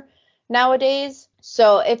more nowadays.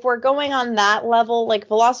 So if we're going on that level, like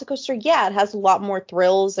Velocicoaster, yeah, it has a lot more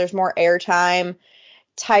thrills. There's more airtime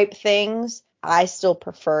type things. I still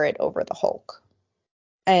prefer it over the Hulk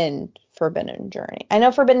and Forbidden Journey. I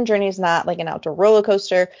know Forbidden Journey is not like an outdoor roller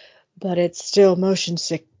coaster, but it's still motion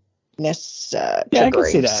sickness Yeah, I can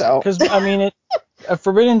see triggering. that. So Because, I mean, a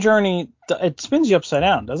Forbidden Journey, it spins you upside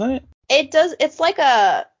down, doesn't it? it does. It's like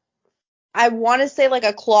I want to say like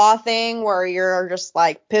a claw thing where you're just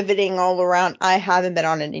like pivoting all around. I haven't been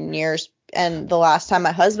on it in years, and the last time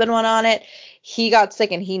my husband went on it, he got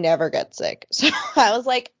sick and he never gets sick. So I was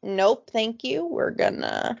like, nope, thank you. We're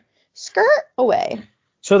gonna skirt away.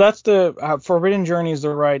 So that's the Forbidden Journey is the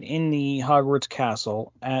ride in the Hogwarts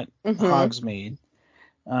Castle at Mm-hmm. Hogsmeade.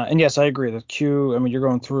 And yes, I agree. The queue, I mean, you're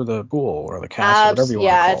going through the pool or the castle, whatever you want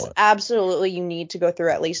to Yeah, call it's it. absolutely you need to go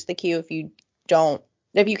through at least the queue don't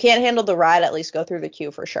if you can't handle the ride, at least go through the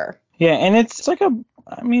queue for sure. Yeah, and it's like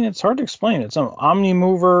I mean, it's hard to explain. It's an omni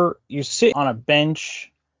mover. You sit on a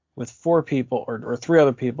bench with four people or three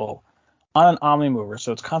other people on an omni mover,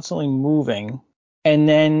 so it's constantly moving. And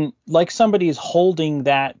then, like somebody is holding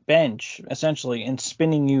that bench essentially and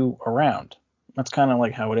spinning you around. That's kind of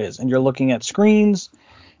like how it is. And you're looking at screens,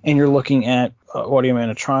 and you're looking at audio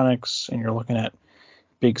animatronics, and you're looking at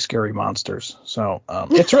big scary monsters. So I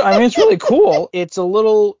mean, it's really cool. It's a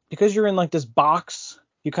little because you're in like this box.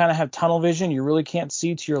 You kind of have tunnel vision. You really can't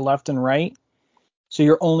see to your left and right. So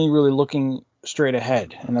you're only really looking straight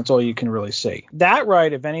ahead, and that's all you can really see. That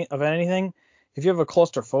ride, if anything, if you have a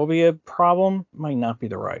claustrophobia problem, might not be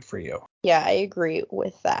the ride for you. Yeah, I agree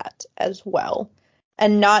with that as well.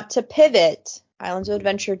 And not to pivot, Islands of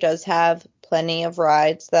Adventure does have plenty of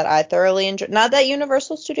rides that I thoroughly enjoy. Not that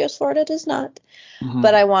Universal Studios Florida does not, but Mm-hmm.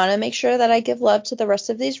 I want to make sure that I give love to the rest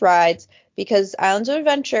of these rides because Islands of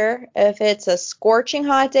Adventure, if it's a scorching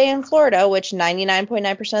hot day in Florida, which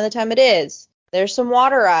 99.9% of the time it is, there's some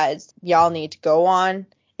water rides y'all need to go on.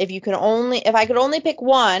 If I could only pick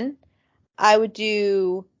one, I would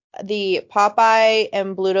do the Popeye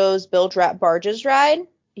and Bluto's Bilge Rat Barges ride.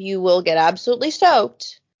 You will get absolutely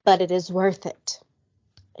stoked, but it is worth it.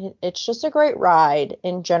 It's just a great ride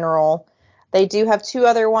in general. They do have two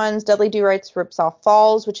other ones. Dudley Do Right's Ripsaw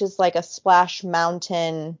Falls, which is like a Splash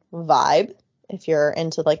Mountain vibe, if you're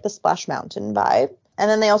into like the Splash Mountain vibe. And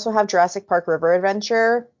then they also have Jurassic Park River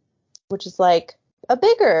Adventure, which is like a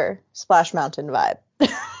bigger Splash Mountain vibe.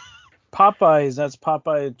 Popeyes, that's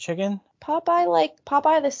Popeye chicken.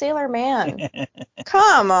 Popeye the Sailor Man.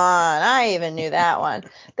 Come on, I even knew that one.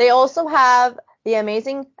 They also have the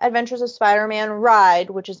Amazing Adventures of Spider-Man ride,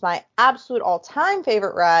 which is my absolute all-time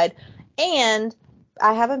favorite ride. And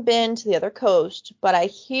I haven't been to the other coast, but I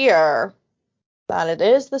hear that it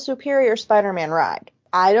is the superior Spider-Man ride.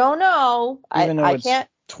 I don't know. Even though I it's can't.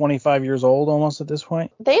 25 years old almost at this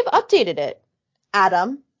point. They've updated it,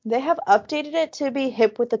 Adam. They have updated it to be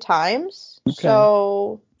hip with the times. Okay.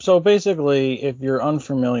 So So basically, if you're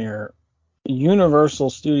unfamiliar, Universal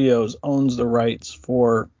Studios owns the rights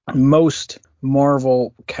for most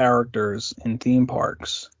Marvel characters in theme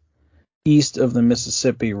parks east of the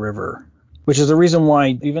Mississippi River, which is the reason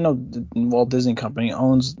why, even though the Walt Disney Company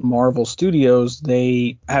owns Marvel Studios,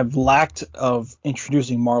 they have lacked of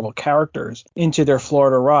introducing Marvel characters into their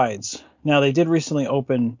Florida rides. Now, they did recently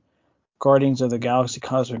open Guardians of the Galaxy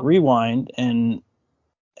Cosmic Rewind, and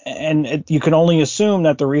you can only assume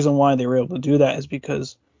that the reason why they were able to do that is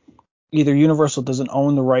because either Universal doesn't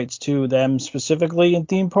own the rights to them specifically in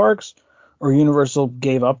theme parks, or Universal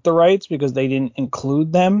gave up the rights because they didn't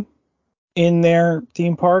include them in their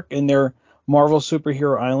theme park, in their Marvel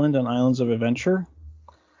Superhero Island and Islands of Adventure.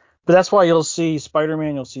 But that's why you'll see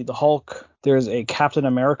Spider-Man, you'll see the Hulk. There's a Captain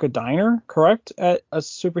America diner, correct, at a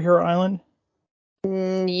superhero island?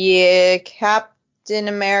 Yeah, Captain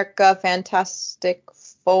America, Fantastic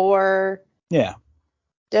Four. Yeah.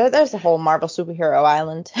 There's a whole Marvel superhero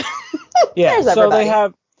island. Yeah. There's So they everybody.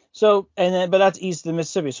 have and then but that's east of the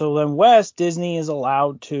Mississippi. So then west, Disney is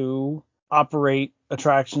allowed to operate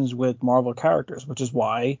attractions with Marvel characters, which is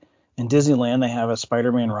why in Disneyland they have a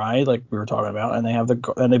Spider-Man ride, like we were talking about, and they have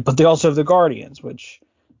but they also have the Guardians, which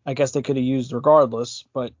I guess they could have used regardless,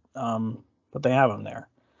 but but they have them there.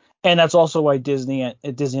 And that's also why Disney at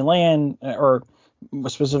Disneyland, or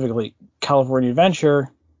specifically California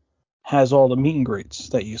Adventure, has all the meet and greets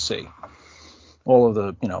that you see. All of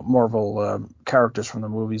the, Marvel characters from the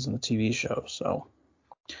movies and the TV shows. So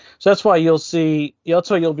that's why you'll be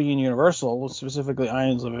in Universal, specifically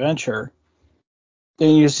Islands of Adventure,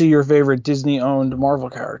 and you see your favorite Disney-owned Marvel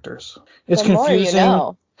characters. It's the more you confusing.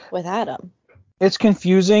 know with Adam. It's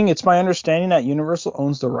confusing. It's my understanding that Universal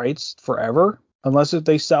owns the rights forever, unless if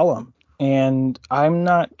they sell them. And I'm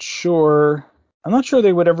not sure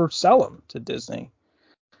they would ever sell them to Disney,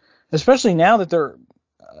 especially now that they're,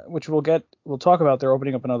 which we'll talk about, they're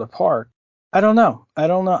opening up another park. I don't know. I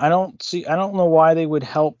don't know why they would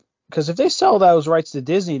help, because if they sell those rights to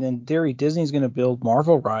Disney, then in theory Disney's going to build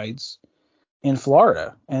Marvel rides in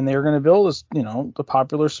Florida, and they're going to build this, the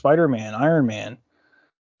popular Spider-Man, Iron Man,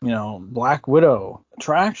 Black Widow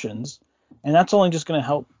attractions, and that's only just going to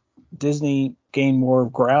help Disney gain more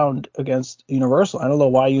ground against Universal. I don't know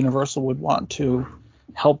why Universal would want to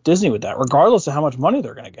help Disney with that, regardless of how much money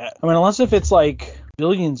they're going to get. I mean, unless if it's like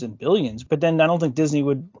billions and billions, but then I don't think Disney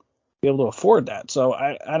would be able to afford that. So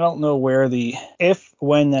I don't know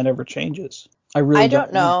when that ever changes. I really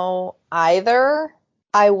don't know either.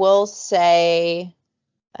 I will say,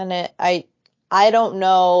 I don't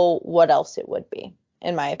know what else it would be,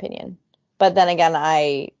 in my opinion. But then again,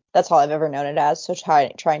 that's all I've ever known it as. So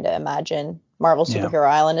trying to imagine Marvel Superhero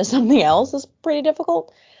Island as something else is pretty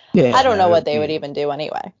difficult. Yeah, I don't know what they would even do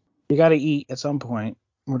anyway. You got to eat at some point.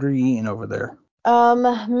 What are you eating over there?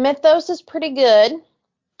 Mythos is pretty good.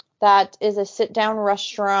 That is a sit-down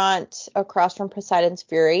restaurant across from Poseidon's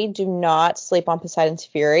Fury. Do not sleep on Poseidon's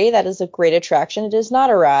Fury. That is a great attraction. It is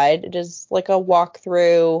not a ride. It is like a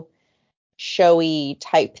walk-through, showy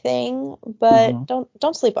type thing, but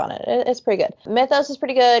don't sleep on it. It's pretty good. Mythos is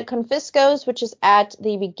pretty good. Confisco's, which is at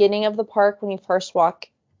the beginning of the park when you first walk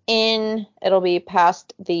in, it'll be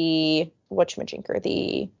past the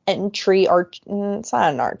the entry arch. It's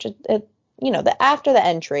not an arch. After the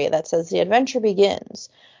entry that says the adventure begins.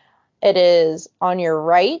 It is on your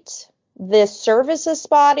right. The service is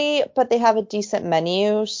spotty, but they have a decent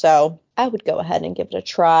menu, so I would go ahead and give it a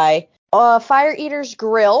try. Fire Eater's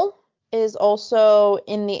Grill is also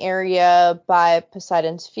in the area by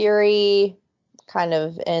Poseidon's Fury, kind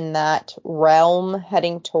of in that realm,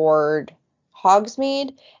 heading toward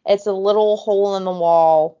Hogsmeade. It's a little hole in the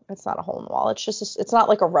wall. It's not a hole in the wall. It's not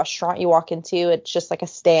like a restaurant you walk into. It's just like a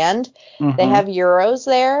stand. They have gyros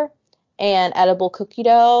there and edible cookie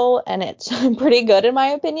dough, and it's pretty good in my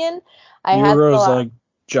opinion. Gyros, like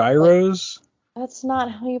gyros? That's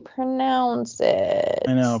not how you pronounce it.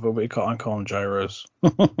 I know, but I call them gyros.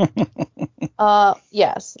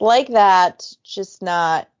 Yes, like that, just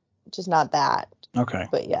not that. Okay.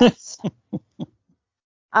 But yes.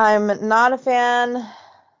 I'm not a fan,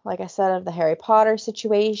 like I said, of the Harry Potter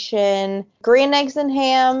situation. Green eggs and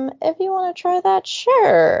ham, if you want to try that,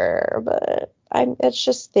 sure, but it's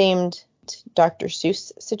just themed to Dr.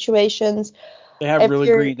 Seuss situations. They have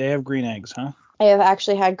green eggs, huh? I have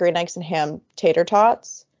actually had green eggs and ham tater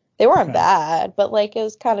tots. They weren't bad, but like it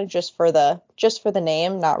was kind of just for the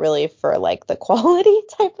name, not really for like the quality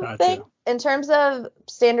type of thing. In terms of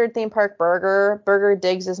standard theme park Burger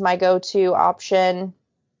Digs is my go-to option.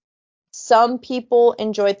 Some people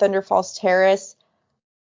enjoy Thunder Falls Terrace.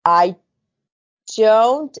 I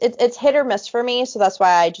don't. It's hit or miss for me, so that's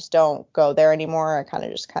why I just don't go there anymore. I kind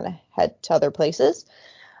of head to other places.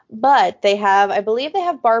 But I believe they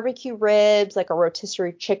have barbecue ribs, like a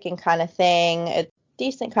rotisserie chicken kind of thing. It's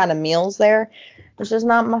decent kind of meals there. It's just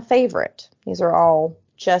not my favorite. These are all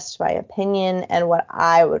just my opinion and what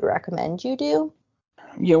I would recommend you do.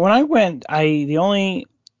 Yeah, when I went, the only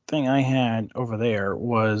thing I had over there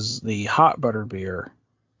was the hot butter beer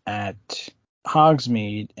at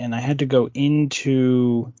Hogsmeade, and I had to go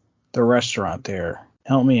into the restaurant there.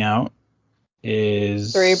 Help me out.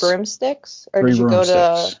 Is Three Broomsticks? Or did you go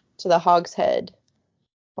to the Hogshead?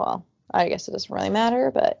 Well, I guess it doesn't really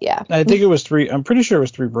matter, but yeah. I think it was three. I'm pretty sure it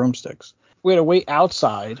was 3 Broomsticks. We had to wait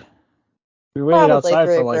outside. We waited Probably outside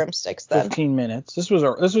 3 for like Broomsticks then. 15 minutes. This was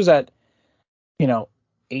at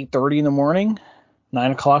 8:30 in the morning,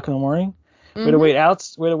 9 o'clock in the morning. We had to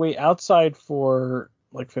wait outside for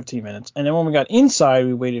like 15 minutes, and then when we got inside,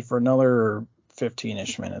 we waited for another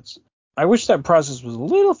 15ish minutes. I wish that process was a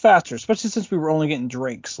little faster, especially since we were only getting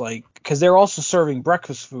drinks, because they're also serving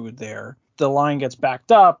breakfast food there. The line gets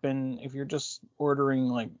backed up, and if you're just ordering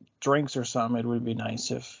like drinks or something, it would be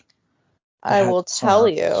nice if. I will tell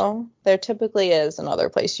you, there typically is another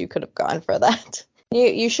place you could have gone for that.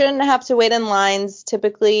 You shouldn't have to wait in lines.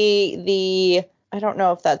 Typically, I don't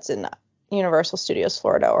know if that's in Universal Studios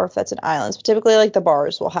Florida or if that's in Islands. But typically, like, the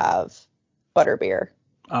bars will have butterbeer.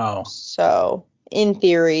 Oh. So, in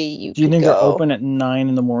theory, you Do you could think go. they're open at 9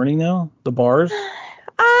 in the morning now? The bars?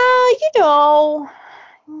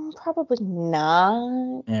 Probably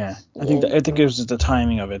not. Yeah, I think it was just the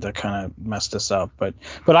timing of it that kind of messed us up, but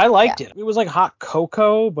I liked it. It was like hot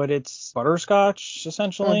cocoa, but it's butterscotch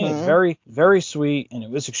essentially. It's very, very sweet, and it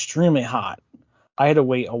was extremely hot. I had to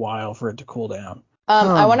wait a while for it to cool down.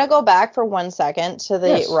 I want to go back for 1 second to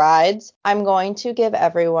the rides. I'm going to give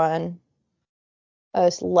everyone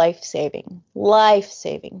a life-saving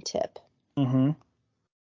tip. Mm-hmm.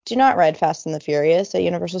 Do not ride Fast and the Furious at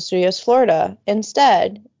Universal Studios Florida.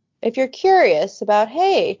 Instead, if you're curious about,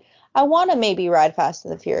 hey, I want to maybe ride Fast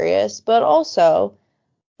and the Furious, but also,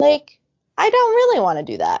 like, I don't really want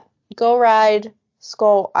to do that. Go ride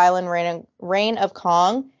Skull Island Reign of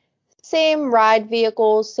Kong. Same ride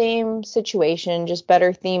vehicles, same situation, just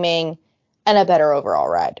better theming and a better overall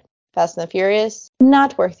ride. Fast and the Furious,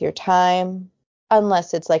 not worth your time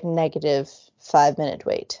unless it's like negative 5-minute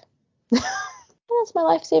wait. That's my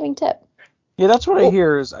life-saving tip. Yeah, that's what I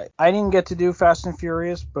hear. Is I didn't get to do Fast and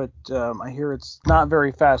Furious, but I hear it's not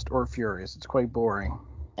very fast or furious. It's quite boring.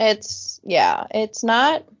 It's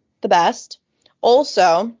not the best.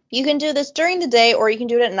 Also, you can do this during the day or you can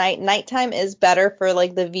do it at night. Nighttime is better for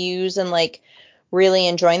like the views and like really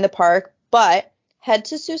enjoying the park. But head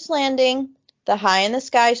to Seuss Landing. The High in the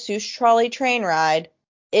Sky Seuss Trolley train ride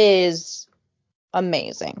is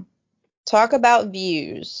amazing. Talk about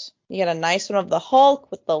views. You get a nice one of the Hulk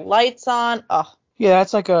with the lights on. Oh. Yeah,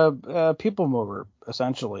 that's like a people mover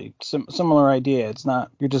essentially. Similar idea. It's not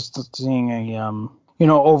you're just seeing a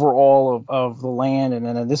overall of the land, and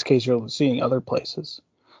then in this case you're seeing other places.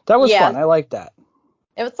 That was fun. I like that.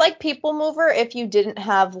 It was like people mover if you didn't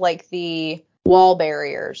have like the wall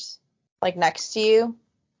barriers like next to you.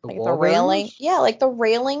 Like the railing. Yeah, like the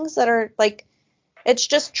railings that are like it's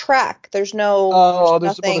just track. There's no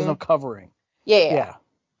there's nothing. no covering. Yeah.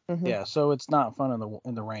 Mm-hmm. Yeah, so it's not fun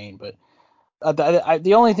in the rain, but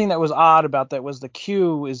the only thing that was odd about that was the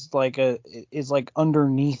queue is like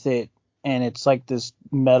underneath it, and it's like this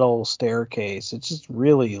metal staircase. It's just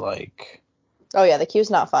really like. Oh yeah, the queue's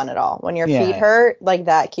not fun at all. When your feet hurt, like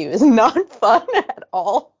that queue is not fun at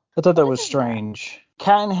all. I thought that was strange.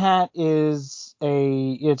 Cat in Hat it's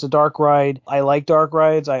a dark ride. I like dark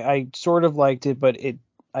rides. I sort of liked it, but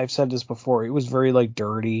I've said this before. It was very like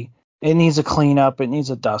dirty. It needs a cleanup. It needs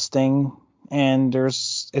a dusting. And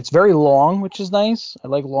it's very long, which is nice. I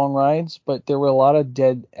like long rides, but there were a lot of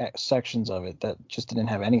dead sections of it that just didn't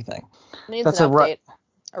have anything. It needs an update.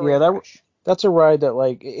 That's a ride that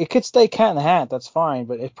like it could stay Cat in the Hat. That's fine,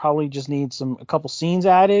 but it probably just needs a couple scenes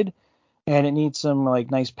added, and it needs some like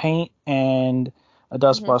nice paint and a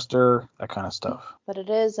dustbuster, that kind of stuff. But it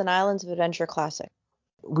is an Islands of Adventure classic.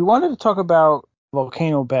 We wanted to talk about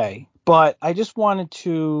Volcano Bay. But I just wanted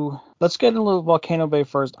to let's get into Volcano Bay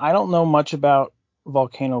first. I don't know much about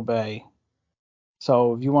Volcano Bay,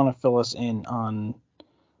 so if you want to fill us in on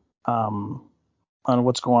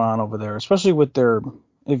what's going on over there, especially with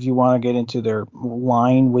if you want to get into their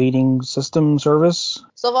line waiting system service.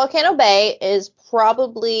 So Volcano Bay is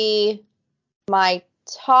probably my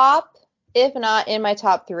top, if not in my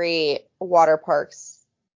top 3 water parks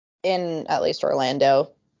in at least Orlando,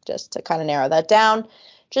 just to kind of narrow that down.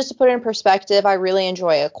 Just to put it in perspective, I really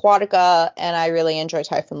enjoy Aquatica and I really enjoy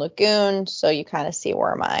Typhoon Lagoon, so you kind of see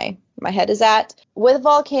where my head is at. With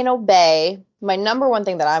Volcano Bay, my number one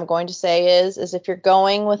thing that I'm going to say is if you're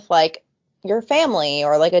going with like your family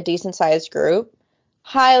or like a decent sized group,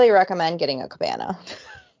 highly recommend getting a cabana.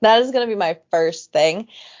 That is going to be my first thing.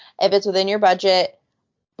 If it's within your budget,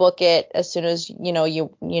 book it as soon as you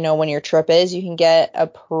know when your trip is. You can get a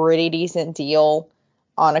pretty decent deal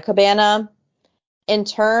on a cabana. In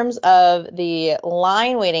terms of the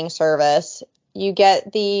line waiting service, you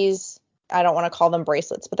get these, I don't want to call them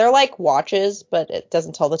bracelets, but they're like watches, but it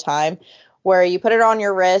doesn't tell the time, where you put it on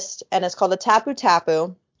your wrist and it's called a tapu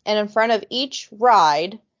tapu. And in front of each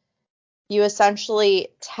ride, you essentially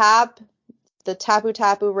tap the tapu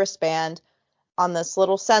tapu wristband on this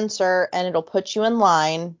little sensor and it'll put you in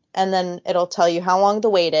line and then it'll tell you how long the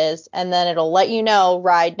wait is and then it'll let you know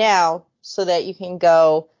ride now so that you can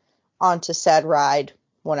go onto said ride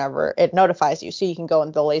whenever it notifies you. So you can go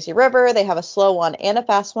into the lazy river. They have a slow one and a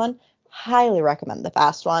fast one. Highly recommend the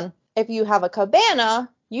fast one. If you have a cabana,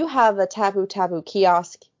 you have a tapu tapu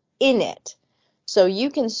kiosk in it. So you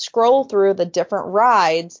can scroll through the different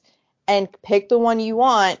rides and pick the one you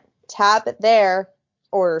want, tap it there,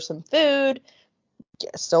 order some food,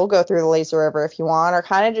 still go through the lazy river if you want, or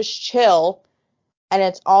kind of just chill. And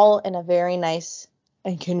it's all in a very nice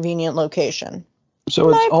and convenient location. So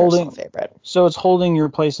it's My personal holding. favorite. So it's holding your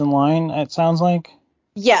place in line. It sounds like.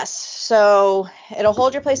 Yes, so it'll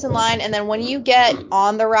hold your place in line, and then when you get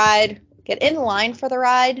on the ride, get in line for the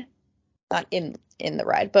ride, not in the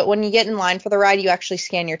ride, but when you get in line for the ride, you actually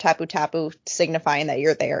scan your tapu tapu, signifying that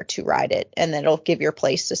you're there to ride it, and then it'll give your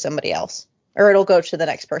place to somebody else, or it'll go to the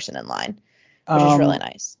next person in line, which is really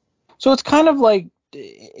nice. So it's kind of like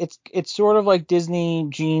it's sort of like Disney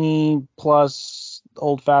Genie plus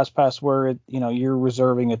Old Fast Pass, where you're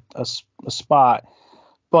reserving a spot,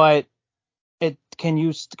 but it can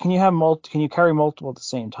you carry multiple at the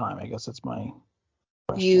same time? I guess that's my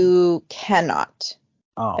question. You cannot.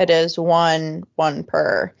 Oh. It is one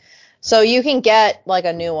per. So you can get like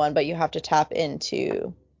a new one, but you have to tap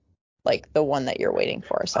into like the one that you're waiting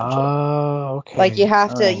for, essentially. Oh, okay. Like you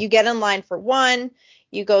have All to, right. you get in line for one,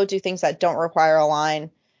 you go do things that don't require a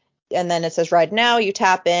line, and then it says ride now, you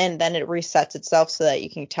tap in, then it resets itself so that you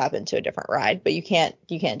can tap into a different ride, but you can't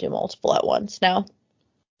do multiple at once now.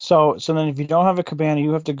 So then if you don't have a cabana,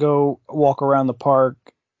 you have to go walk around the park.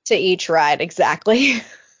 To each ride, exactly.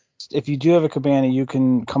 If you do have a cabana, you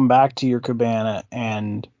can come back to your cabana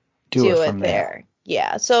and do it from there.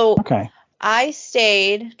 Yeah. So Okay. I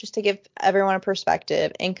stayed, just to give everyone a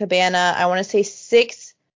perspective, in cabana, I want to say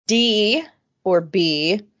 6D or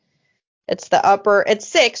B. It's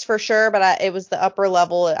 6 for sure, but it was the upper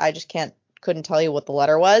level. I just couldn't tell you what the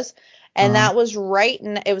letter was. And that was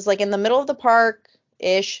it was like in the middle of the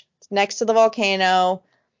park-ish, next to the volcano.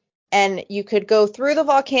 And you could go through the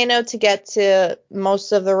volcano to get to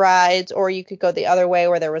most of the rides, or you could go the other way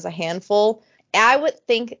where there was a handful. I would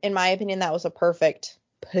think, in my opinion, that was a perfect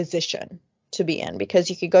position to be in, because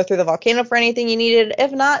you could go through the volcano for anything you needed.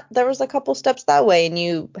 If not, there was a couple steps that way and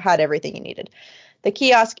you had everything you needed. The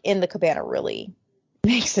kiosk in the cabana really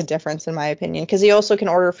makes a difference, in my opinion, because you also can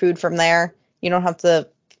order food from there. You don't have to,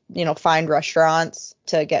 find restaurants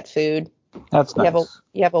to get food. That's nice.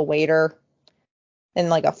 You have a waiter and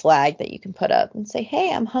like a flag that you can put up and say,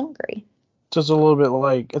 "Hey, I'm hungry." Just a little bit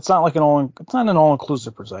like it's not an all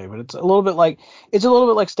inclusive per se, but it's a little bit like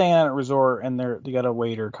staying at a resort and you got a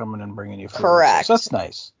waiter coming and bringing you food. Correct. So that's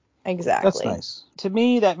nice. Exactly. That's nice. To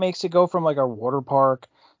me, that makes it go from like a water park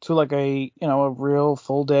to like a real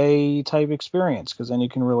full day type experience, because then you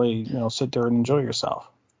can really sit there and enjoy yourself.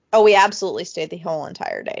 Oh, we absolutely stayed the whole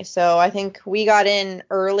entire day. So I think we got in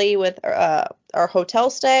early with our hotel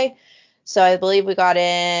stay. So I believe we got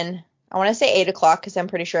in, I want to say 8 o'clock, because I'm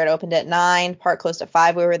pretty sure it opened at 9. Park closed at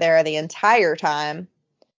 5. We were there the entire time.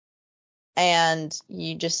 And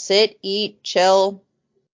you just sit, eat, chill,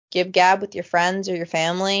 give gab with your friends or your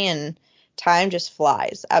family, and time just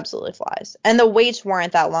flies, absolutely flies. And the waits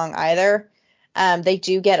weren't that long either. They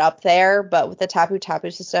do get up there, but with the tapu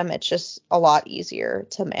tapu system, it's just a lot easier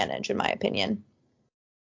to manage, in my opinion.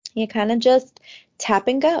 You kind of just tap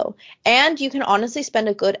and go, and you can honestly spend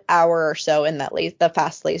a good hour or so in the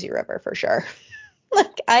fast lazy river for sure.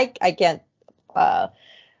 Like I can't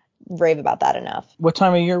rave about that enough. What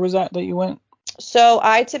time of year was that you went? So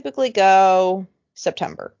I typically go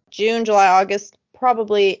September, June, July, August.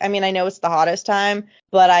 Probably, I mean, I know it's the hottest time,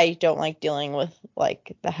 but I don't like dealing with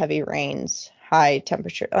like the heavy rains, high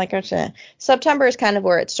temperature. Like I said, September is kind of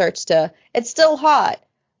where it's still hot,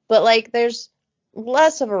 but like there's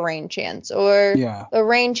less of a rain chance, or the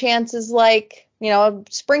rain chance is like,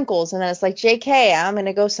 sprinkles, and then it's like, JK, I'm going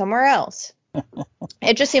to go somewhere else.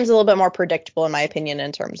 It just seems a little bit more predictable, in my opinion,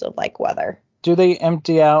 in terms of like weather. Do they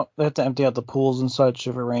empty out? They have to empty out the pools and such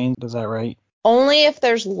if it rains. Is that right? Only if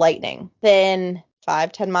there's lightning. Then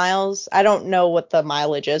 5-10 miles. I don't know what the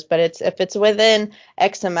mileage is, but if it's within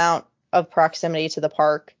X amount of proximity to the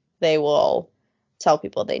park, they will tell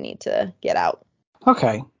people they need to get out.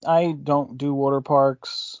 Okay. I don't do water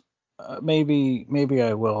parks. Maybe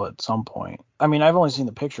I will at some point. I mean, I've only seen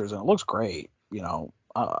the pictures and it looks great.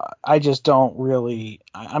 I just don't really.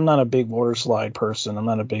 I'm not a big water slide person. I'm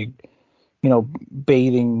not a big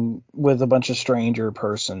bathing with a bunch of stranger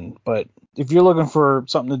person. But if you're looking for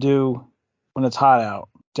something to do when it's hot out,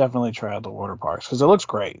 definitely try out the water parks because it looks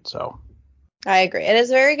great. So I agree. It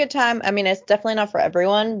is a very good time. I mean, it's definitely not for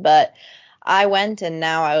everyone, but I went, and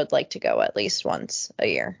now I would like to go at least once a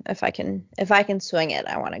year. If I can swing it,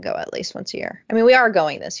 I want to go at least once a year. I mean, we are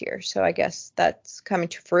going this year, so I guess that's coming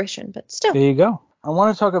to fruition, but still. There you go. I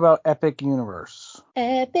want to talk about Epic Universe.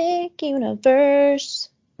 Epic Universe.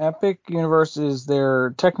 Epic Universe is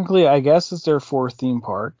technically, I guess, it's their fourth theme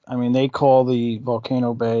park. I mean, they call the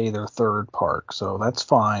Volcano Bay their third park, so that's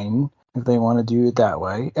fine if they want to do it that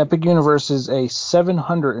way. Epic Universe is a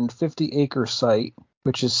 750-acre site,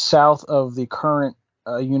 which is south of the current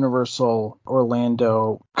a Universal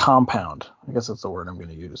Orlando compound. I guess that's the word I'm going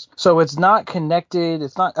to use. So it's not connected.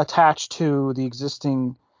 It's not attached to the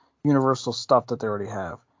existing Universal stuff that they already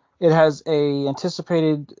have. It has a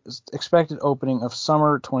anticipated expected opening of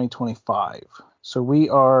summer 2025. So we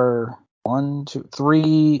are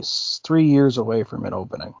 3 years away from it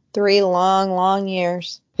opening. 3 long, long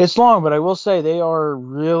years. It's long, but I will say they are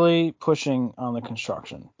really pushing on the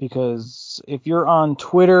construction, because if you're on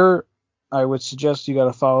Twitter, I would suggest you got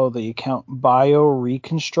to follow the account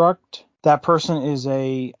BioReconstruct. That person is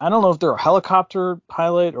I don't know if they're a helicopter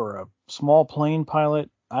pilot or a small plane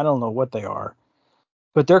pilot. I don't know what they are,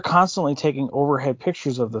 but they're constantly taking overhead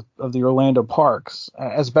pictures of the Orlando parks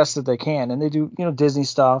as best that they can, and they do Disney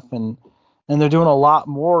stuff, and they're doing a lot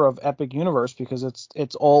more of Epic Universe because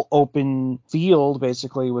it's all open field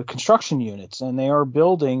basically with construction units, and they are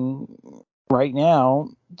building right now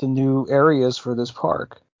the new areas for this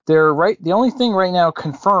park. The only thing right now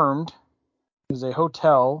confirmed is a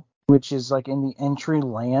hotel which is like in the entry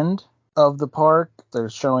land of the park. They're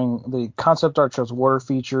showing the concept art shows water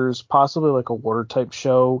features, possibly like a water type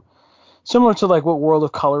show, similar to like what World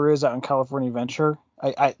of Color is out in California Adventure.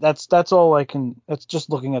 That's all I can. That's just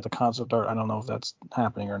looking at the concept art. I don't know if that's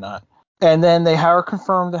happening or not. And then they are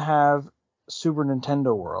confirmed to have Super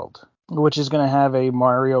Nintendo World, which is going to have a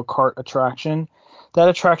Mario Kart attraction. That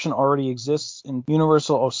attraction already exists in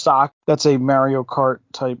Universal Osaka. That's a Mario Kart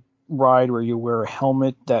type ride where you wear a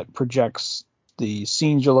helmet that projects the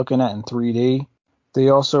scenes you're looking at in 3D. They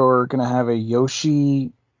also are going to have a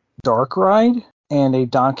Yoshi Dark Ride and a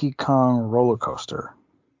Donkey Kong roller coaster.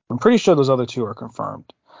 I'm pretty sure those other two are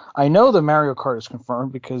confirmed. I know the Mario Kart is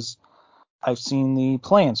confirmed because I've seen the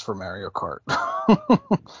plans for Mario Kart.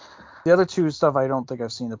 The other two stuff I don't think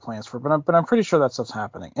I've seen the plans for, but I'm pretty sure that stuff's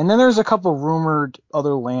happening. And then there's a couple rumored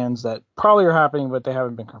other lands that probably are happening, but they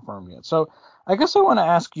haven't been confirmed yet. So I guess I want to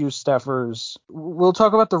ask you, Stephers, we'll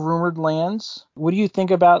talk about the rumored lands. What do you think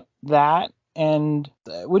about that? And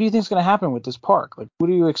what do you think is going to happen with this park? Like, what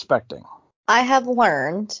are you expecting? I have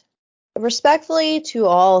learned, respectfully to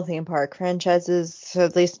all theme park franchises,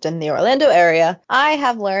 at least in the Orlando area, I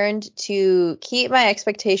have learned to keep my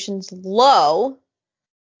expectations low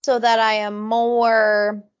so that I am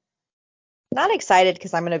more, not excited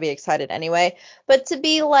because I'm going to be excited anyway, but to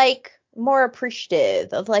be like more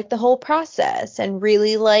appreciative of like the whole process and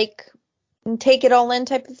really like take it all in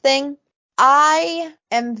type of thing. I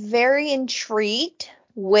am very intrigued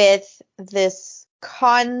with this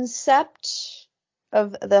concept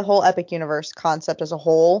of the whole Epic Universe concept as a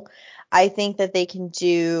whole. I think that they can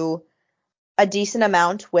do a decent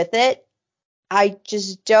amount with it. I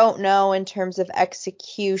just don't know in terms of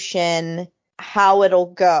execution how it'll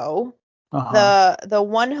go. The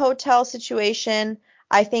one hotel situation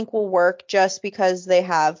I think will work just because they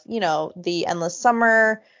have, the Endless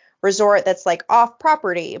Summer resort that's like off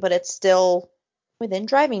property, but it's still within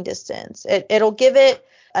driving distance. It'll give it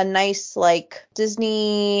a nice like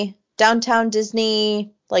downtown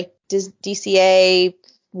Disney, like DCA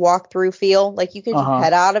walkthrough feel. Like you could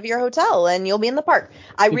head out of your hotel and you'll be in the park.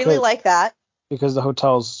 I really like that. Because the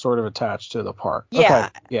hotel's sort of attached to the park. Yeah.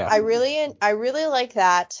 Okay. Yeah. I really like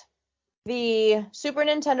that. The Super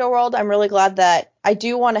Nintendo World, I'm really glad that I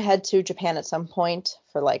do want to head to Japan at some point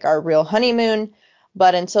for like our real honeymoon.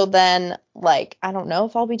 But until then, like, I don't know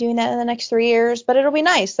if I'll be doing that in the next 3 years, but it'll be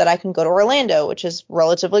nice that I can go to Orlando, which is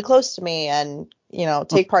relatively close to me, and,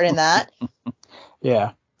 take part in that.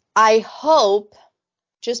 Yeah. I hope,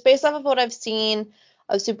 just based off of what I've seen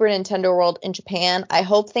of Super Nintendo World in Japan, I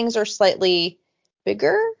hope things are slightly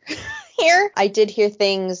bigger here. I did hear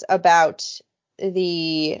things about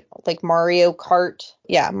the like Mario Kart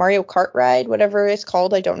ride, whatever it's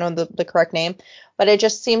called. I don't know the correct name, but it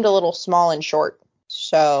just seemed a little small and short.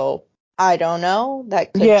 So I don't know.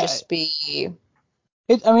 That could just be.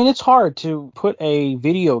 It's hard to put a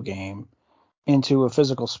video game into a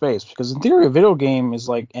physical space because in theory a video game is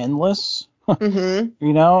like endless.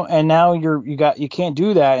 Mm-hmm. And now you can't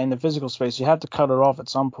do that in the physical space. You have to cut it off at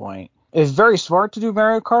some point. It's very smart to do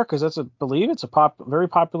Mario Kart because I believe it's a very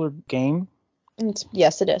popular game.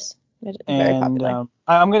 Yes, it is. It's very popular.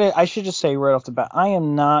 I should just say right off the bat, I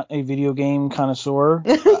am not a video game connoisseur.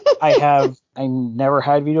 I never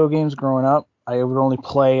had video games growing up. I would only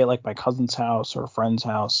play at like my cousin's house or a friend's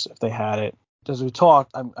house if they had it. As we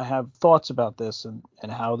talked, I have thoughts about this and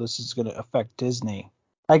how this is going to affect Disney.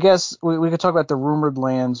 I guess we could talk about the rumored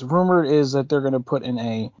lands. Rumored is that they're going to put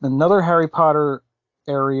in another Harry Potter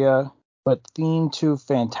area, but themed to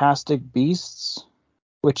Fantastic Beasts,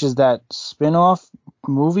 which is that spin-off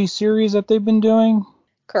movie series that they've been doing.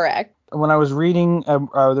 Correct. When I was reading,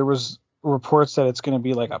 there was reports that it's going to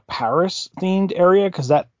be like a Paris themed area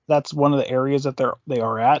because that's one of the areas that they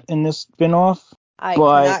are at in this spin-off. I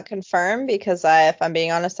But cannot confirm because if I'm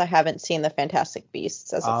being honest, I haven't seen the Fantastic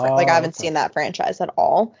Beasts as a like I haven't okay. seen that franchise at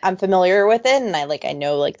all. I'm familiar with it and I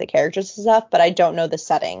know like the characters and stuff, but I don't know the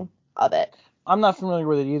setting of it. I'm not familiar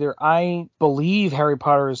with it either. I believe Harry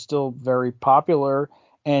Potter is still very popular,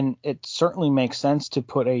 and it certainly makes sense to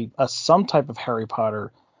put a some type of Harry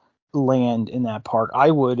Potter land in that park.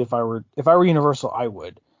 I would if I were Universal, I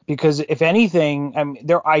would. Because if anything, I mean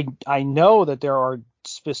I know that there are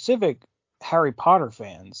specific Harry Potter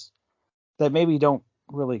fans that maybe don't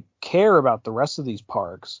really care about the rest of these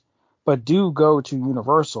parks, but do go to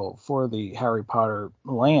Universal for the Harry Potter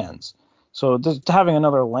lands. So just having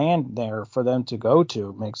another land there for them to go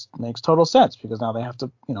to makes total sense because now they have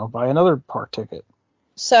to, buy another park ticket.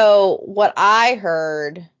 So what I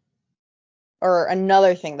heard, or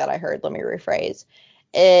another thing that I heard, let me rephrase,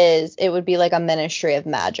 is it would be like a Ministry of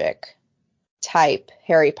Magic type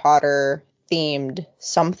Harry Potter themed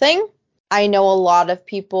something. I know a lot of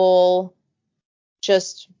people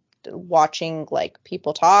just watching like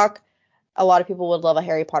people talk. A lot of people would love a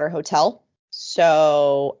Harry Potter hotel.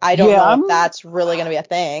 So I don't Yeah, know if I'm that's really going to be a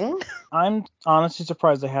thing. I'm honestly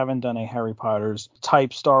surprised they haven't done a Harry Potter's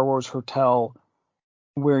type Star Wars hotel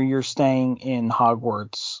where you're staying in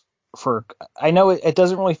Hogwarts for. I know it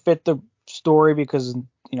doesn't really fit the story because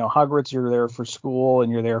Hogwarts, you're there for school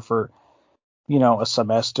and you're there for a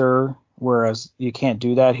semester, whereas you can't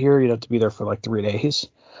do that here. You'd have to be there for like 3 days.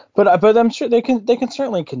 But I'm sure they can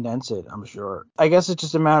certainly condense it. I'm sure. I guess it's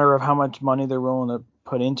just a matter of how much money they're willing to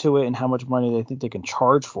put into it and how much money they think they can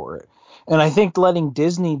charge for it. And I think letting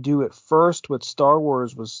Disney do it first with Star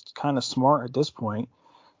Wars was kind of smart at this point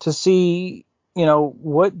to see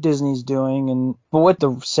what Disney's doing and what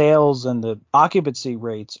the sales and the occupancy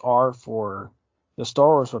rates are for the Star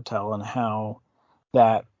Wars hotel and how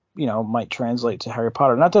that might translate to Harry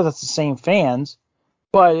Potter. Not that it's the same fans,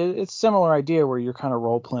 but it's a similar idea where you're kind of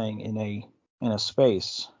role playing in a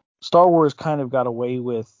space. Star Wars kind of got away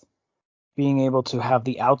with being able to have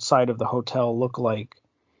the outside of the hotel look like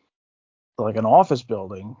an office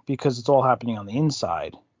building because it's all happening on the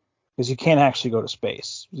inside because you can't actually go to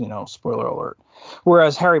space, spoiler alert.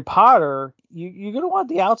 Whereas Harry Potter, you're going to want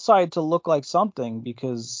the outside to look like something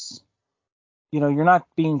because you're not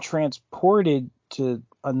being transported to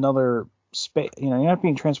another space. You're not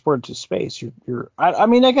being transported to space. I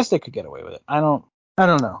mean, I guess they could get away with it. I don't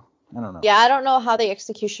know. I don't know. Yeah, I don't know how the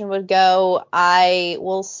execution would go. I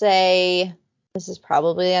will say this is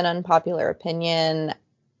probably an unpopular opinion.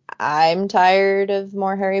 I'm tired of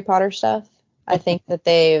more Harry Potter stuff. I think that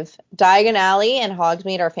Diagon Alley and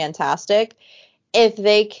Hogsmeade are fantastic. If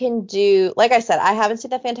they can do, like I said, I haven't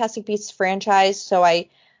seen the Fantastic Beasts franchise, so I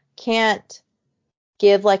can't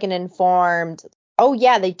give like an informed, oh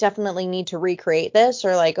yeah, they definitely need to recreate this,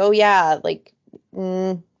 or like, oh yeah, like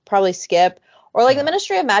probably skip. Or like the Yeah.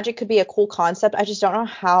 Ministry of Magic could be a cool concept. I just don't know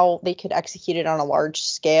how they could execute it on a large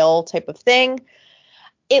scale type of thing.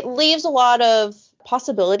 It leaves a lot of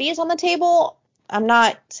possibilities on the table. I'm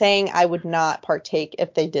not saying I would not partake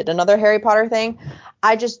if they did another Harry Potter thing.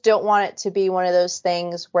 I just don't want it to be one of those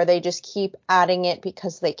things where they just keep adding it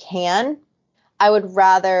because they can. I would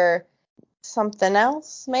rather something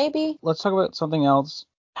else, maybe. Let's talk about something else.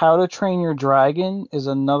 How to Train Your Dragon is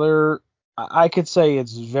another. I could say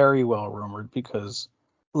it's very well rumored because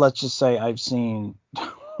let's just say I've seen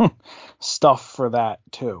stuff for that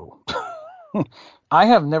too. I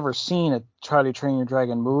have never seen a Try to Train Your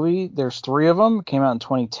Dragon movie. There's 3 of them. It came out in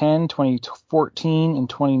 2010, 2014, and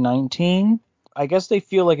 2019. I guess they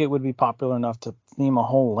feel like it would be popular enough to theme a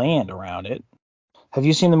whole land around it. Have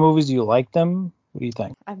you seen the movies? Do you like them? What do you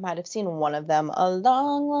think? I might have seen one of them a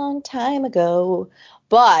long, long time ago,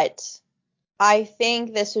 but I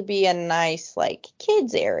think this would be a nice, like,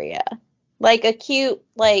 kids area. Like a cute,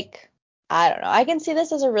 like, I don't know. I can see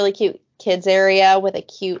this as a really cute kids area with a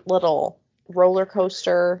cute little roller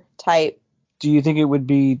coaster type. Do you think it would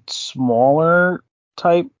be smaller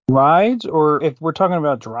type rides, or if we're talking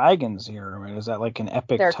about dragons here, I mean, is that like an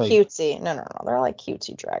epic They're type? cutesy. No, no, no. They're like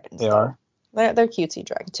cutesy dragons, They though. are. They're cutesy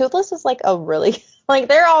dragons. Toothless is like a really, like,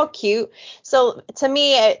 they're all cute. So to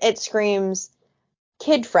me, it screams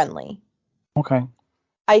kid friendly. Okay.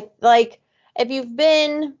 I like, if you've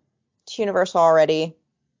been to Universal already,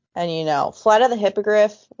 and Flight of the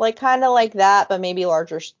Hippogriff, like kind of like that, but maybe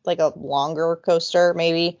larger, like a longer coaster,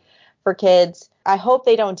 maybe for kids. I hope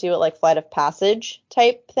they don't do it like Flight of Passage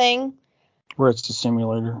type thing. Where it's a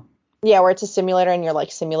simulator. Yeah, where it's a simulator and you're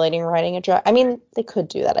like simulating riding a drag. I mean, they could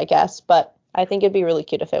do that, I guess, but I think it'd be really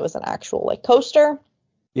cute if it was an actual like coaster.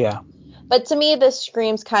 Yeah. But to me, this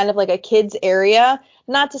screams kind of like a kids area.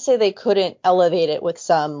 Not to say they couldn't elevate it with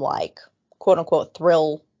some like quote unquote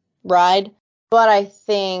thrill ride, but I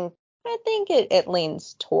think it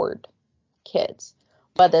leans toward kids.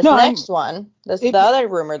 But this No, next one, the it other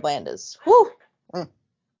rumored land is whew. Mm.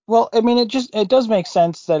 well, I mean, it does make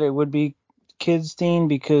sense that it would be kids themed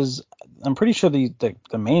because I'm pretty sure the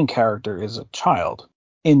main character is a child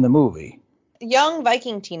in the movie. Young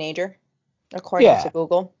Viking teenager, according to Yeah,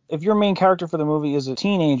 Google. if your main character for the movie is a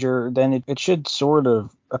teenager, then it should sort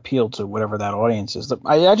of appeal to whatever that audience is.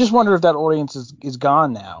 I just wonder if that audience is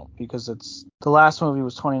gone now because it's the last movie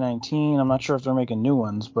was 2019. I'm not sure if they're making new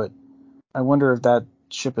ones, but I wonder if that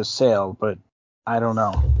ship has sailed. But I don't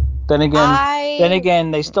know. Then again, then I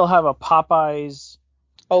again, they still have a Popeyes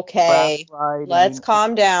craft okay. ride Let's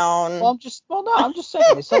calm well, down. I'm just saying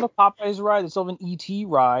they still have a Popeyes ride, they still have an ET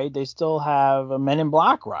ride, they still have a Men in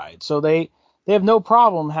Black ride. So they have no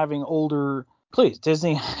problem having older. Please,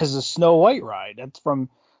 Disney has a Snow White ride. That's from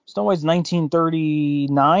Snow White's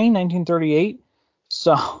 1939, 1938.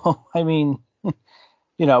 So I mean,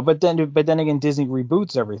 but then again, Disney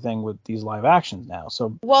reboots everything with these live actions now.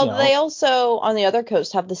 So Well, they also on the other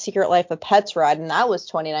coast have the Secret Life of Pets ride, and that was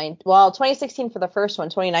 2016 for the first one,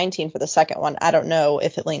 2019 for the second one. I don't know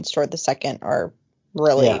if it leans toward the second or yeah,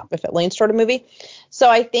 really if it leans toward a movie. So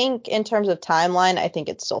I think in terms of timeline, I think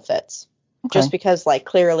it still fits. Just okay. because like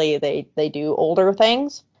clearly they do older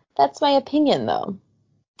things. That's my opinion though.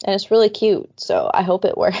 And it's really cute. So I hope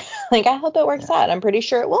it works. Like I hope it works Yeah. out. I'm pretty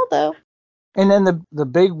sure it will though. And then the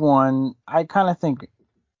big one, I kind of think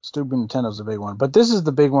Stupid Nintendo's the big one, but this is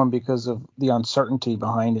the big one because of the uncertainty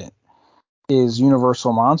behind it. Is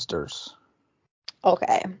Universal Monsters.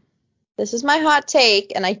 Okay. This is my hot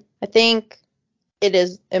take, and I think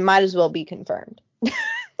it might as well be confirmed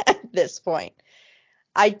at this point.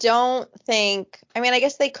 I don't think, I mean, I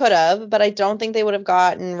guess they could have, but I don't think they would have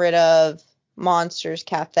gotten rid of Monsters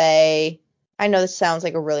Cafe. I know this sounds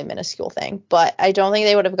like a really minuscule thing, but I don't think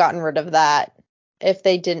they would have gotten rid of that if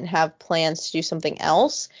they didn't have plans to do something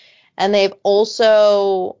else. And they've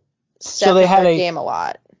also So stepped they up had their a game a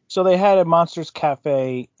lot. so they had a Monsters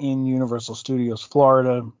Cafe in Universal Studios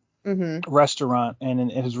Florida Hmm. restaurant,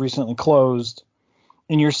 and it has recently closed.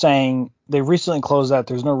 And you're saying they recently closed that.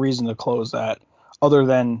 There's no reason to close that other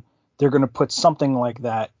than they're going to put something like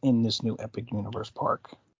that in this new Epic Universe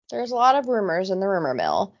park. There's a lot of rumors in the rumor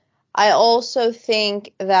mill. I also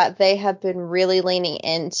think that they have been really leaning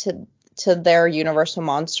into their Universal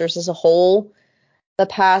monsters as a whole. The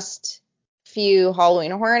past few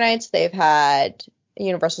Halloween Horror Nights, they've had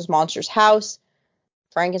Universal's Monsters House,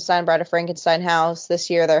 Frankenstein, Bride of Frankenstein House. This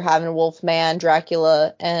year they're having Wolfman,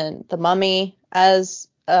 Dracula, and the Mummy as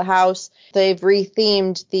a house. They've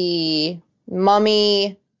rethemed the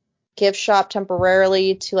Mummy gift shop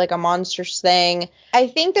temporarily to like a monsters thing. I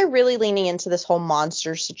think they're really leaning into this whole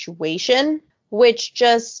monster situation, which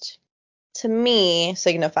just to me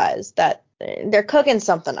signifies that they're cooking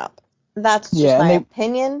something up. That's just Yeah, and my they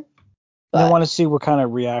opinion, they but want to see what kind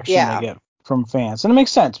of reaction they yeah. get from fans. And it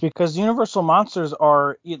makes sense because Universal Monsters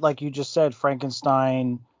are, like you just said,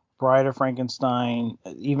 Frankenstein, Bride of Frankenstein,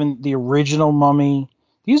 even the original Mummy.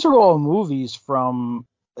 These are all movies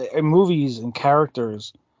and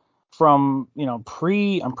characters from, I'm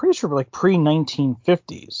pretty sure like pre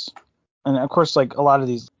 1950s. And of course, like a lot of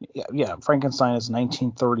these, yeah, Frankenstein is a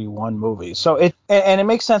 1931 movie. So it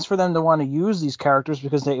makes sense for them to want to use these characters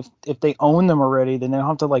because if they own them already, then they don't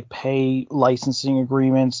have to like pay licensing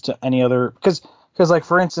agreements to any other, because like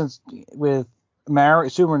for instance with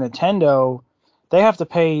Super Nintendo, they have to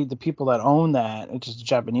pay the people that own that, which is a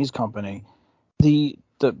Japanese company, the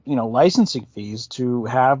licensing fees to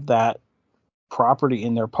have that property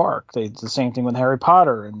in their park. It's the same thing with Harry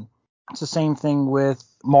Potter, and it's the same thing with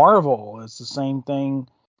Marvel. It's the same thing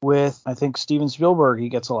with, I think, Steven Spielberg. He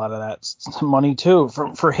gets a lot of that money too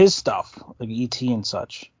for his stuff, like E.T. and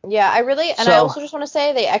such. Yeah, and I So, also just want to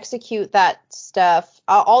say they execute that stuff.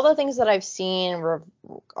 All the things that I've seen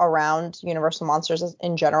around Universal Monsters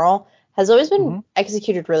in general has always been mhm.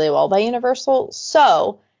 executed really well by Universal.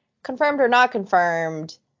 So, confirmed or not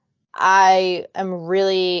confirmed, I am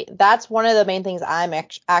really, that's one of the main things I'm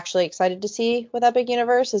actually excited to see with Epic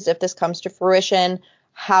Universe is if this comes to fruition,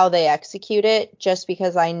 how they execute it, just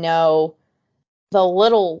because I know the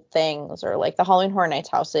little things or like the Halloween Horror Nights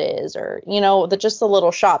houses or just the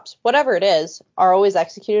little shops, whatever it is, are always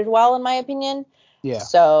executed well in my opinion. Yeah,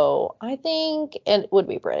 So I think it would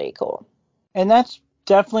be pretty cool. and that's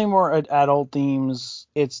definitely more adult themes.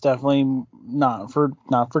 It's definitely not for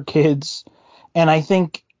kids. And I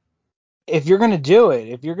think if you're gonna do it,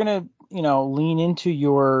 if you're gonna lean into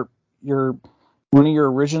your one of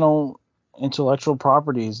your original intellectual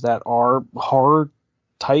properties that are horror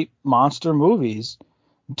type monster movies,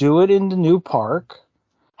 do it in the new park,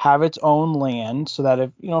 have its own land, so that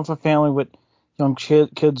if a family with young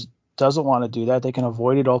kids doesn't want to do that, they can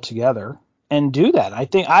avoid it altogether and do that. I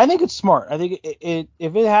think it's smart. I think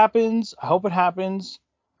if it happens, I hope it happens.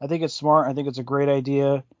 I think it's smart. I think it's a great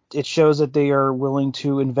idea. It shows that they are willing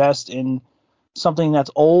to invest in something that's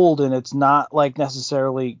old, and it's not like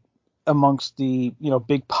necessarily amongst the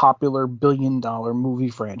big popular billion-dollar movie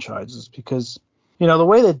franchises, because the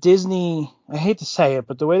way that Disney, I hate to say it,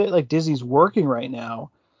 but the way that like Disney's working right now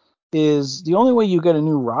is the only way you get a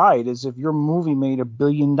new ride is if your movie made $1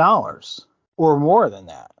 billion or more than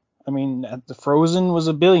that. I mean, the Frozen was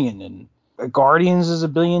 $1 billion, and Guardians is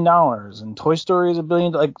 $1 billion, and Toy Story is $1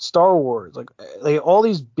 billion, like Star Wars, like all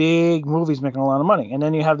these big movies making a lot of money. And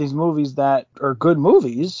then you have these movies that are good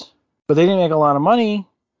movies, but they didn't make a lot of money,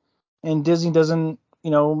 and Disney doesn't,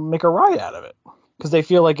 make a ride out of it because they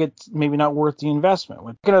feel like it's maybe not worth the investment.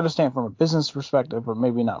 Which I can understand from a business perspective, but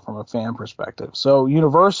maybe not from a fan perspective. So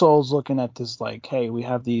Universal's looking at this like, hey, we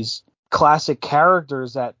have these classic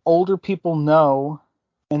characters that older people know,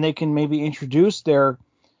 and they can maybe introduce their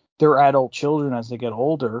adult children as they get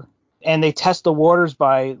older. And they test the waters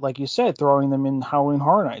by, like you said, throwing them in Halloween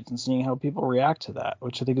Horror Nights and seeing how people react to that,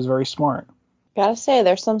 which I think is very smart. Gotta say,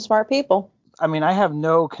 there's some smart people. I mean, I have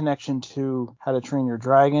no connection to How to Train Your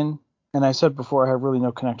Dragon. And I said before, I have really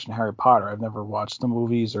no connection to Harry Potter. I've never watched the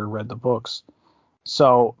movies or read the books.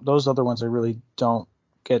 So those other ones I really don't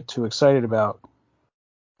get too excited about.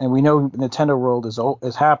 And we know Nintendo World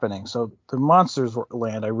is happening. So the Monsters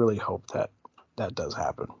Land, I really hope that does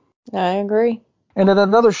happen. I agree. And then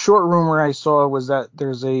another short rumor I saw was that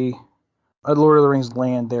there's a Lord of the Rings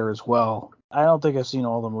land there as well. I don't think I've seen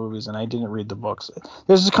all the movies, and I didn't read the books.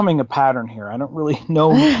 There's becoming a pattern here. I don't really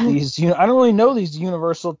know these. I don't really know these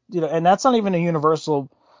Universal. And that's not even a Universal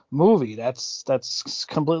movie. That's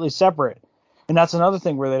completely separate. And that's another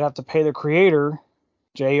thing where they'd have to pay the creator,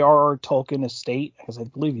 J.R.R. Tolkien estate, because I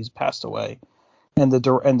believe he's passed away, and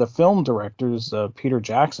the film directors, Peter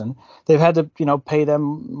Jackson. They've had to pay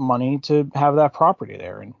them money to have that property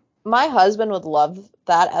there. And My husband would love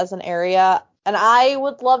that as an area, and I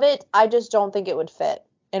would love it. I just don't think it would fit,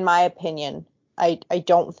 in my opinion. I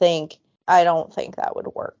don't think that would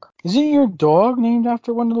work. Isn't your dog named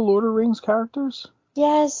after one of the Lord of the Rings characters?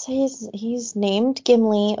 Yes, he's named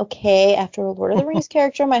Gimli, okay, after a Lord of the Rings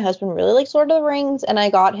character. My husband really likes Lord of the Rings, and I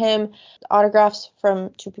got him autographs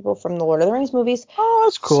from two people from the Lord of the Rings movies. Oh,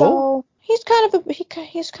 that's cool. So he's kind of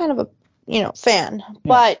a fan. Yeah.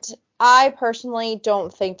 But I personally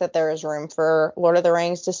don't think that there is room for Lord of the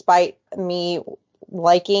Rings, despite me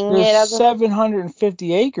liking it There's as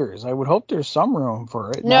 750 acres. I would hope there's some room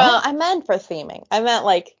for it. No, I meant for theming. I meant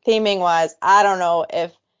like theming wise. I don't know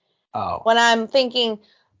if when I'm thinking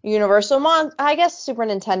I guess Super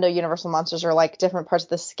Nintendo Universal Monsters are like different parts of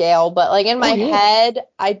the scale, but like in my head,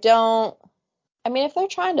 I mean, if they're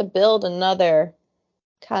trying to build another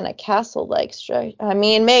kind of castle-like structure, I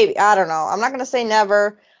mean, maybe, I don't know. I'm not going to say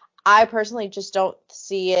never. I personally just don't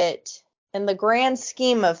see it in the grand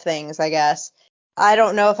scheme of things, I guess. I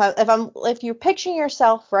don't know if you're picturing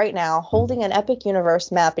yourself right now holding an Epic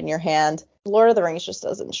Universe map in your hand, Lord of the Rings just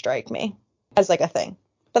doesn't strike me as like a thing.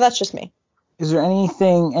 But that's just me. Is there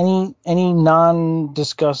any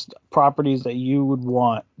non-discussed properties that you would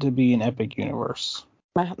want to be in Epic Universe?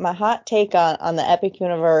 My hot take on the Epic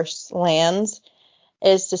Universe lands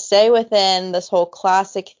is to stay within this whole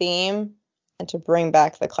classic theme and to bring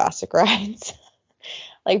back the classic rides.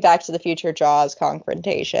 Like Back to the Future, Jaws,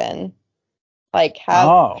 Confrontation. Like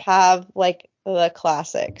have like the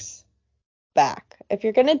classics back. If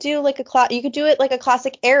you're gonna do like you could do it like a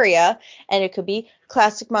classic area, and it could be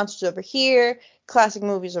classic monsters over here, classic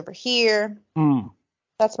movies over here.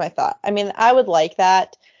 That's my thought. I mean, I would like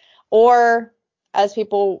that. Or, as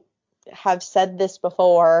people have said this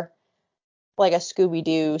before, like a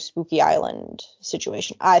Scooby-Doo Spooky Island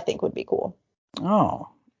situation, I think would be cool. Oh,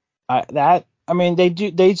 they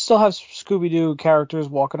still have Scooby-Doo characters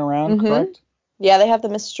walking around, correct? Yeah, they have the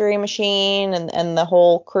Mystery Machine and the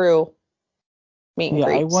whole crew. Meet and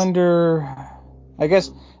greets. I wonder. I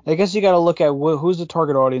guess you got to look at who's the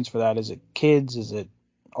target audience for that. Is it kids? Is it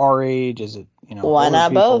our age? Is it Why older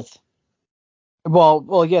not people? Both?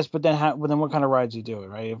 Well, yes, but then what kind of rides you do it,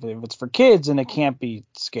 right? If it's for kids, then it can't be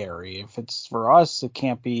scary. If it's for us, it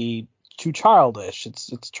can't be too childish.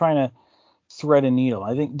 It's trying to thread a needle.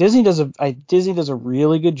 I think Disney does a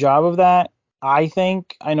really good job of that. I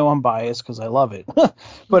know I'm biased because I love it,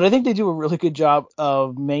 but I think they do a really good job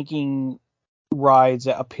of making rides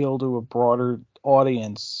that appeal to a broader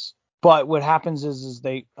audience But what happens is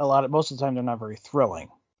most of the time they're not very thrilling.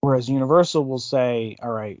 Whereas Universal will say, all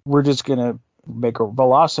right, we're just gonna make a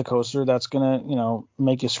Velocicoaster that's gonna,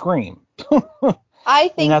 make you scream. I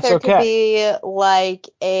And think that's there could okay. be like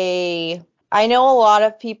I know a lot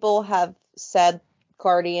of people have said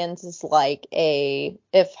Guardians is like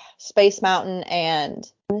if Space Mountain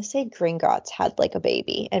and I'm gonna say Gringotts had like a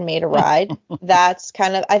baby and made a ride. That's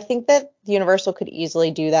kind of, I think that Universal could easily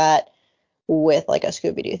do that with like a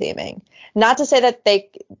Scooby-Doo theming. Not to say that they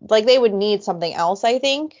would need something else, I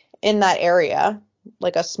think, in that area,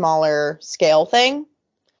 like a smaller scale thing.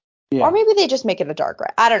 Or Yeah. maybe they just make it a dark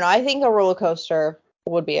ride. I don't know. I think a roller coaster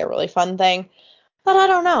would be a really fun thing. But I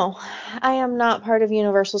don't know. I am not part of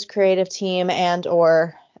Universal's creative team and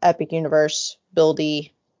or Epic Universe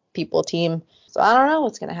buildy people team. So I don't know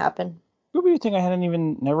what's gonna happen. Scooby-Doo thing I hadn't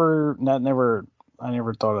even never not never I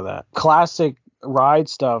never thought of that. Classic ride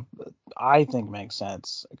stuff I think makes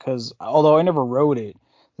sense because although I never rode it,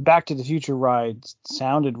 the Back to the Future ride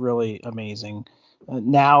sounded really amazing.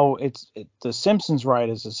 Now the Simpsons ride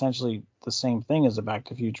is essentially the same thing as the Back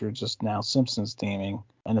to the Future, just now Simpsons theming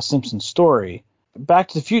and a Simpsons story. Back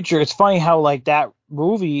to the Future, it's funny how like that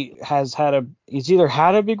movie it's either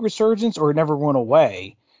had a big resurgence or it never went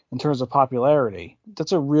away in terms of popularity.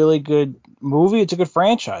 That's a really good movie. It's a good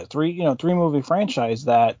franchise. Three movie franchise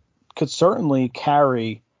that could certainly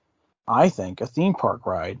carry, I think, a theme park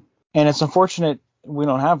ride. And it's unfortunate we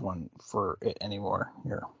don't have one for it anymore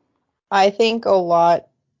here. I think a lot.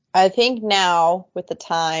 I think now with the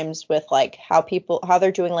times, with like how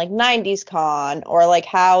they're doing like 90s con or like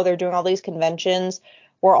how they're doing all these conventions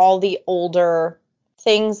where all the older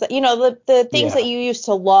things that, the things that Yeah, you used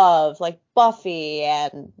to love, like Buffy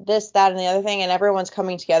and this, that, and the other thing, and everyone's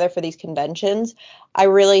coming together for these conventions. I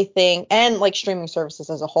really think, and like streaming services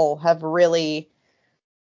as a whole have really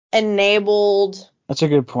enabled that's a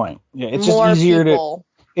good point. Yeah, more people.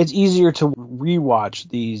 it's easier to rewatch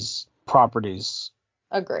these properties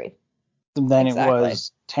Agree. than it Exactly.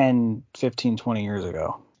 was 10, 15, 20 years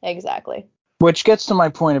ago. Exactly. Which gets to my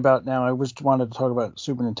point about now. I was wanted to talk about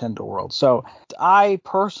Super Nintendo World. So I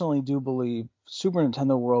personally do believe Super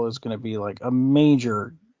Nintendo World is going to be like a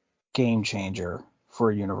major game changer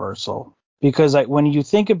for Universal because when you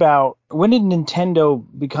think about when did Nintendo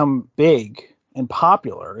become big and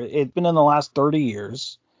popular, it's been in the last 30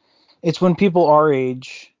 years. It's when people our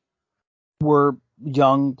age were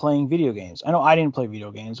young playing video games. I know I didn't play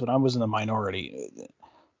video games when I was in the minority.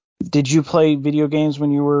 Did you play video games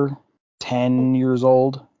when you were Of 10 years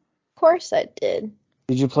old? course I did.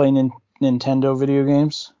 Did you play Nintendo video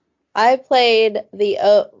games? I played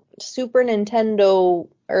the Super Nintendo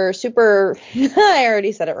or Super I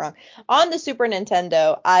already said it wrong. On the Super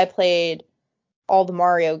Nintendo, I played all the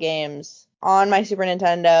Mario games on my Super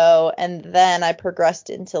Nintendo, and then I progressed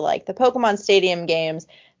into like the Pokemon Stadium games.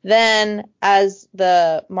 Then as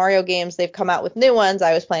the Mario games, they've come out with new ones,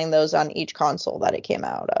 I was playing those on each console that it came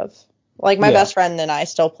out of. Like my Yeah, best friend and I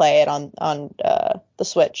still play it on the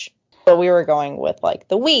Switch. But we were going with like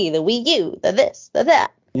the Wii, the Wii U, the this, the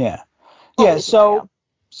that. yeah, yeah. Always So, Mario.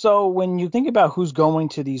 so when you think about who's going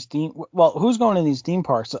to these theme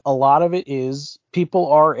parks, a lot of it is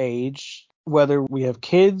people our age, whether we have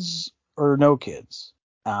kids or no kids.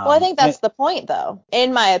 Well, I think And that's the point, though.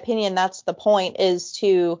 In my opinion, that's the point is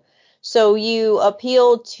so you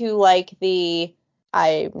appeal to like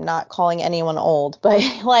I'm not calling anyone old, but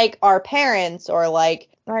like our parents or like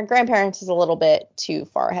our grandparents is a little bit too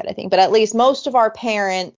far ahead, I think. But at least most of our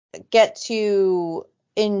parents get to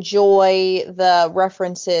enjoy the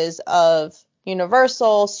references of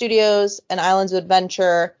Universal Studios and Islands of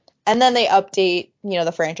Adventure, and then they update,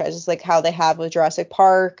 the franchises like how they have with Jurassic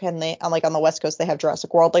Park, and they like on the West Coast they have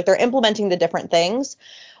Jurassic World. Like they're implementing the different things.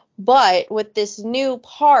 But with this new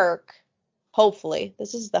park, hopefully,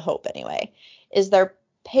 this is the hope anyway, is they're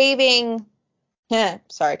paving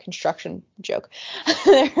sorry, construction joke.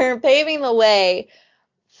 They're paving the way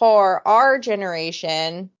for our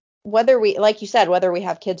generation, whether we, like you said, whether we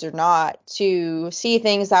have kids or not, to see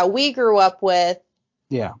things that we grew up with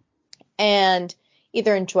yeah, and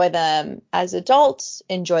either enjoy them as adults,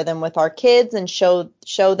 enjoy them with our kids, and show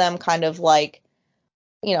them kind of like,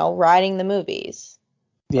 riding the movies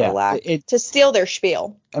for yeah. lack to steal their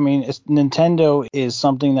spiel. I mean, Nintendo is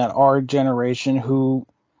something that our generation who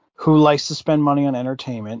likes to spend money on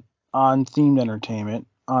entertainment, on themed entertainment,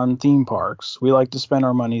 on theme parks. We like to spend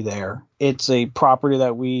our money there. It's a property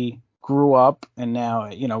that we grew up and now,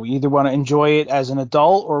 we either want to enjoy it as an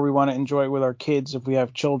adult or we want to enjoy it with our kids if we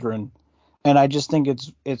have children. And I just think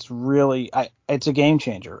it's really it's a game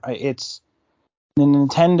changer. It's the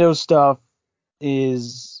Nintendo stuff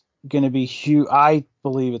is going to be huge. I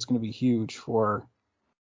believe it's going to be huge for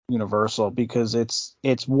Universal because it's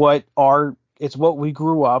what we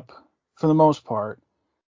grew up for the most part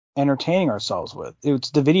entertaining ourselves with.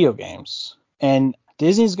 It's the video games, and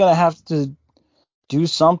Disney's going to have to do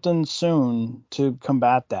something soon to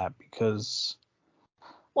combat that because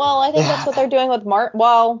Well, I think that's what they're doing with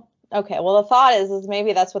Well, okay. Well, the thought is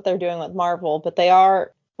maybe that's what they're doing with Marvel, but they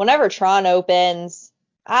are whenever Tron opens.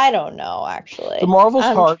 I don't know the actually. Marvel's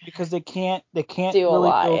I'm hard because they can't do a really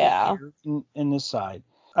lot, go to yeah. here in this side.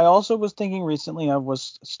 I also was thinking recently of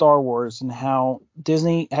was Star Wars and how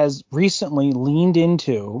Disney has recently leaned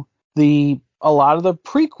into a lot of the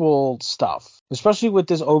prequel stuff, especially with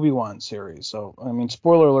this Obi-Wan series. So, I mean,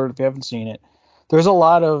 spoiler alert if you haven't seen it, there's a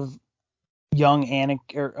lot of young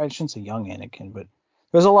Anakin, or I shouldn't say young Anakin, but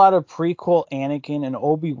there's a lot of prequel Anakin and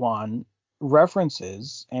Obi-Wan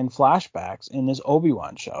references and flashbacks in this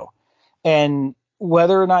Obi-Wan show. And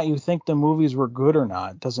whether or not you think the movies were good or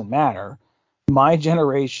not doesn't matter. My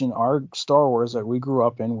generation, our Star Wars that we grew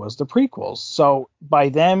up in was the prequels. So by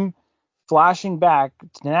them flashing back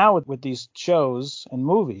now with these shows and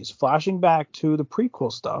movies, flashing back to the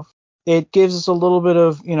prequel stuff, it gives us a little bit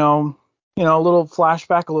of, a little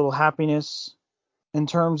flashback, a little happiness in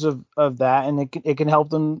terms of that, and it can help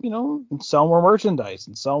them, sell more merchandise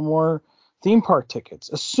and sell more theme park tickets,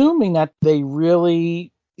 assuming that they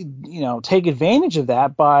really, take advantage of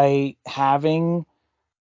that by having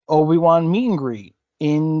Obi-Wan meet and greet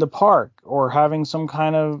in the park or having some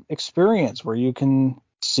kind of experience where you can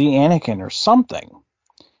see Anakin or something.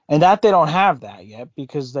 And that they don't have that yet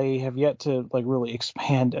because they have yet to like really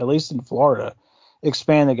expand, at least in Florida,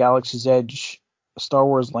 expand the Galaxy's Edge Star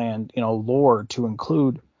Wars land, lore to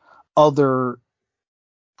include other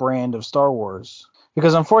brand of Star Wars.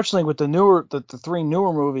 Because unfortunately, with the three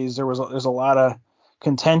newer movies, there's a lot of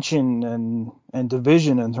contention and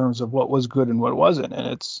division in terms of what was good and what wasn't, and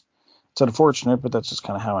it's unfortunate, but that's just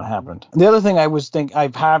kind of how it happened. The other thing I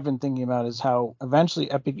have been thinking about is how eventually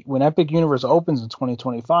when Epic Universe opens in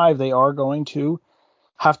 2025, they are going to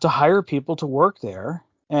have to hire people to work there,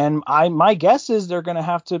 and my guess is they're going to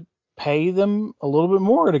have to pay them a little bit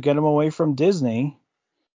more to get them away from Disney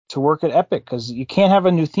to work at Epic because you can't have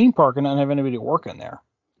a new theme park and not have anybody working there.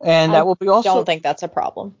 And that I will be also don't think that's a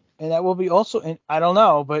problem. and that will be also, and I don't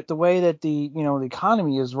know, but the way that the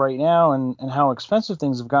economy is right now and how expensive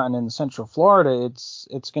things have gotten in Central Florida,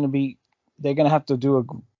 it's going to be, they're going to have to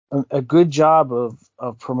do a good job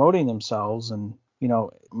of promoting themselves and,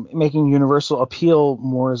 making Universal appeal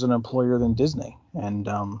more as an employer than Disney. And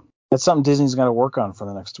that's something Disney's got to work on for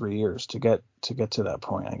the next 3 years to get to that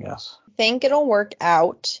point, I guess. I think it'll work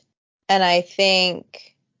out, and I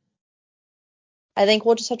think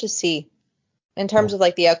we'll just have to see in terms Yeah. of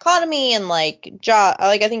like the economy and like job.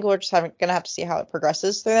 Like I think we're just gonna have to see how it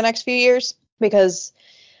progresses through the next few years because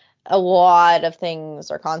a lot of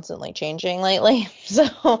things are constantly changing lately. So,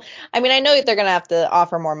 I mean, I know they're gonna have to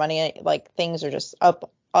offer more money. Like things are just up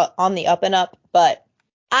on the up and up, but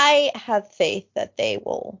I have faith that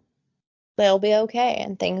they'll be okay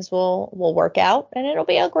and things will work out and it'll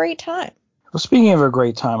be a great time. Well, speaking of a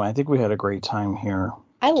great time, I think we had a great time here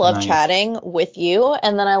I love tonight. chatting with you,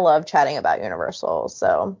 and then I love chatting about Universal.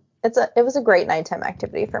 So it was a great nighttime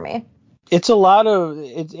activity for me. It's a lot of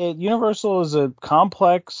Universal is a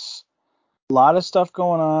complex, lot of stuff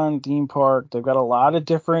going on theme park. They've got a lot of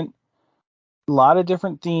different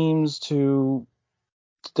themes to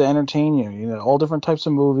entertain you. All different types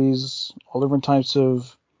of movies, all different types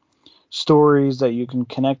of stories that you can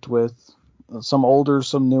connect with. Some older,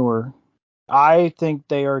 some newer. I think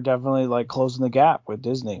they are definitely like closing the gap with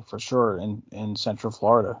Disney for sure in Central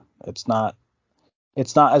Florida. It's not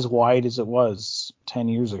as wide as it was 10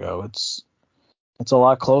 years ago. It's a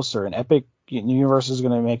lot closer, and Epic Universe is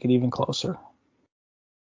going to make it even closer.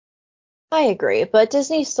 I agree, but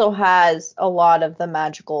Disney still has a lot of the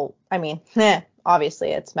magical. I mean,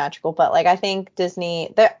 obviously it's magical, but like I think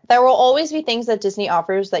Disney there will always be things that Disney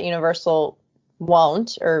offers that Universal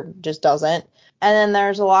won't or just doesn't. And then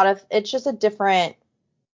there's a lot of it's just a different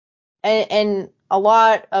in a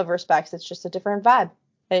lot of respects it's just a different vibe.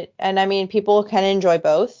 And I mean, people can enjoy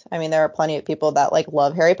both. I mean, there are plenty of people that like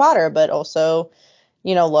love Harry Potter, but also,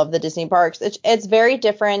 love the Disney parks. It's very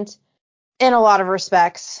different in a lot of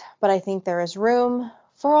respects, but I think there is room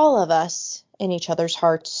for all of us in each other's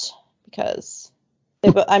hearts because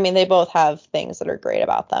they both have things that are great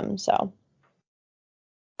about them. So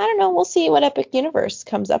I don't know. We'll see what Epic Universe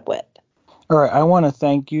comes up with. All right, I want to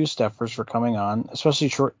thank you, Stephers, for coming on, especially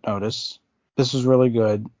short notice. This was really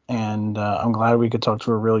good, and I'm glad we could talk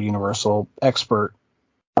to a real Universal expert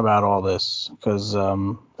about all this because I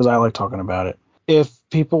like talking about it. If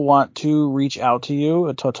people want to reach out to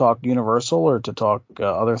you to talk Universal or to talk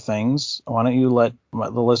other things, why don't you let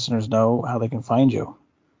the listeners know how they can find you?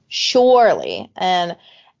 Surely. And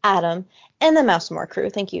Adam and the Mouse and More crew,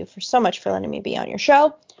 thank you so much for letting me be on your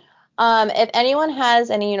show. If anyone has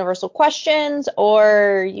any Universal questions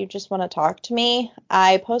or you just want to talk to me,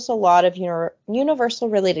 I post a lot of Universal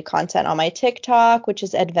related content on my TikTok, which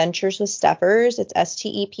is Adventures with Stephers. It's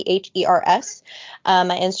Stephers.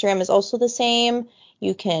 My Instagram is also the same.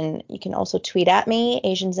 You can also tweet at me,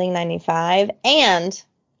 AsianZing95. And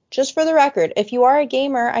just for the record, if you are a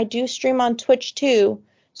gamer, I do stream on Twitch too.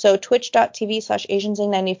 So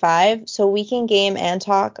twitch.tv/AsianZing95, so we can game and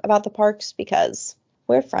talk about the parks because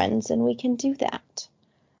we're friends and we can do that.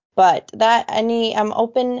 But I'm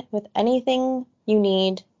open with anything you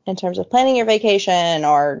need in terms of planning your vacation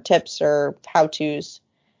or tips or how-tos.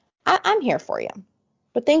 I'm here for you.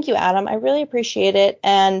 But thank you, Adam. I really appreciate it.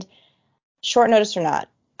 And short notice or not,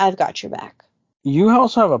 I've got your back. You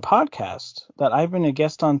also have a podcast that I've been a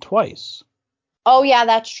guest on twice. Oh, yeah,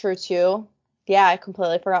 that's true, too. Yeah, I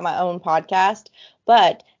completely forgot my own podcast.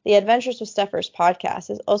 But the Adventures with Stephers podcast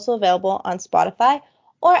is also available on Spotify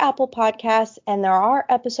or Apple Podcasts, and there are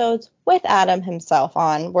episodes with Adam himself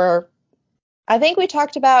on where I think we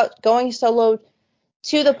talked about going solo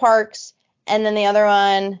to the parks, and then the other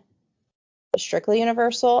one was strictly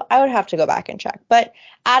Universal. I would have to go back and check. But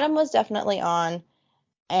Adam was definitely on,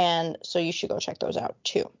 and so you should go check those out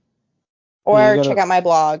too. Or check out my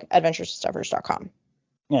blog, adventureswithstephers.com.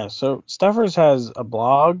 Yeah, so Stephers has a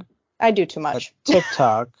blog. I do too much.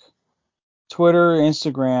 TikTok, Twitter,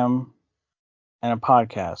 Instagram, and a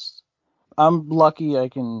podcast. I'm lucky I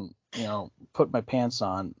can, put my pants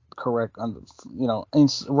on correct on,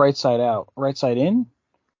 right side out, right side in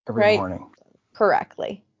every morning.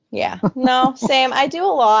 Correctly. Yeah. No, same. I do a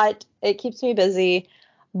lot. It keeps me busy,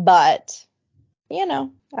 but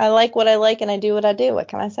I like what I like and I do what I do. What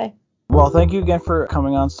can I say? Well, thank you again for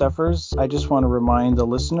coming on, Stephers. I just want to remind the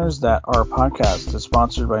listeners that our podcast is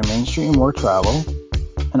sponsored by Main Street and More Travel,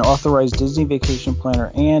 an authorized Disney vacation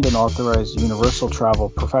planner and an authorized Universal travel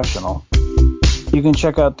professional. You can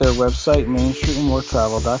check out their website,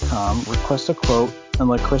 mainstreetandmoretravel.com, request a quote, and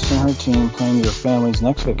let Chris and her team plan your family's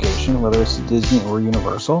next vacation, whether it's Disney or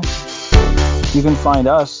Universal. You can find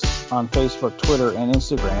us on Facebook, Twitter, and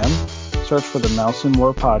Instagram. Search for the Mouse and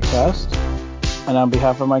More podcast. And on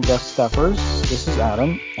behalf of my guest Stephers, this is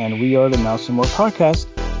Adam, and we are the Mouse and More podcast.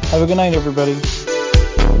 Have a good night, everybody.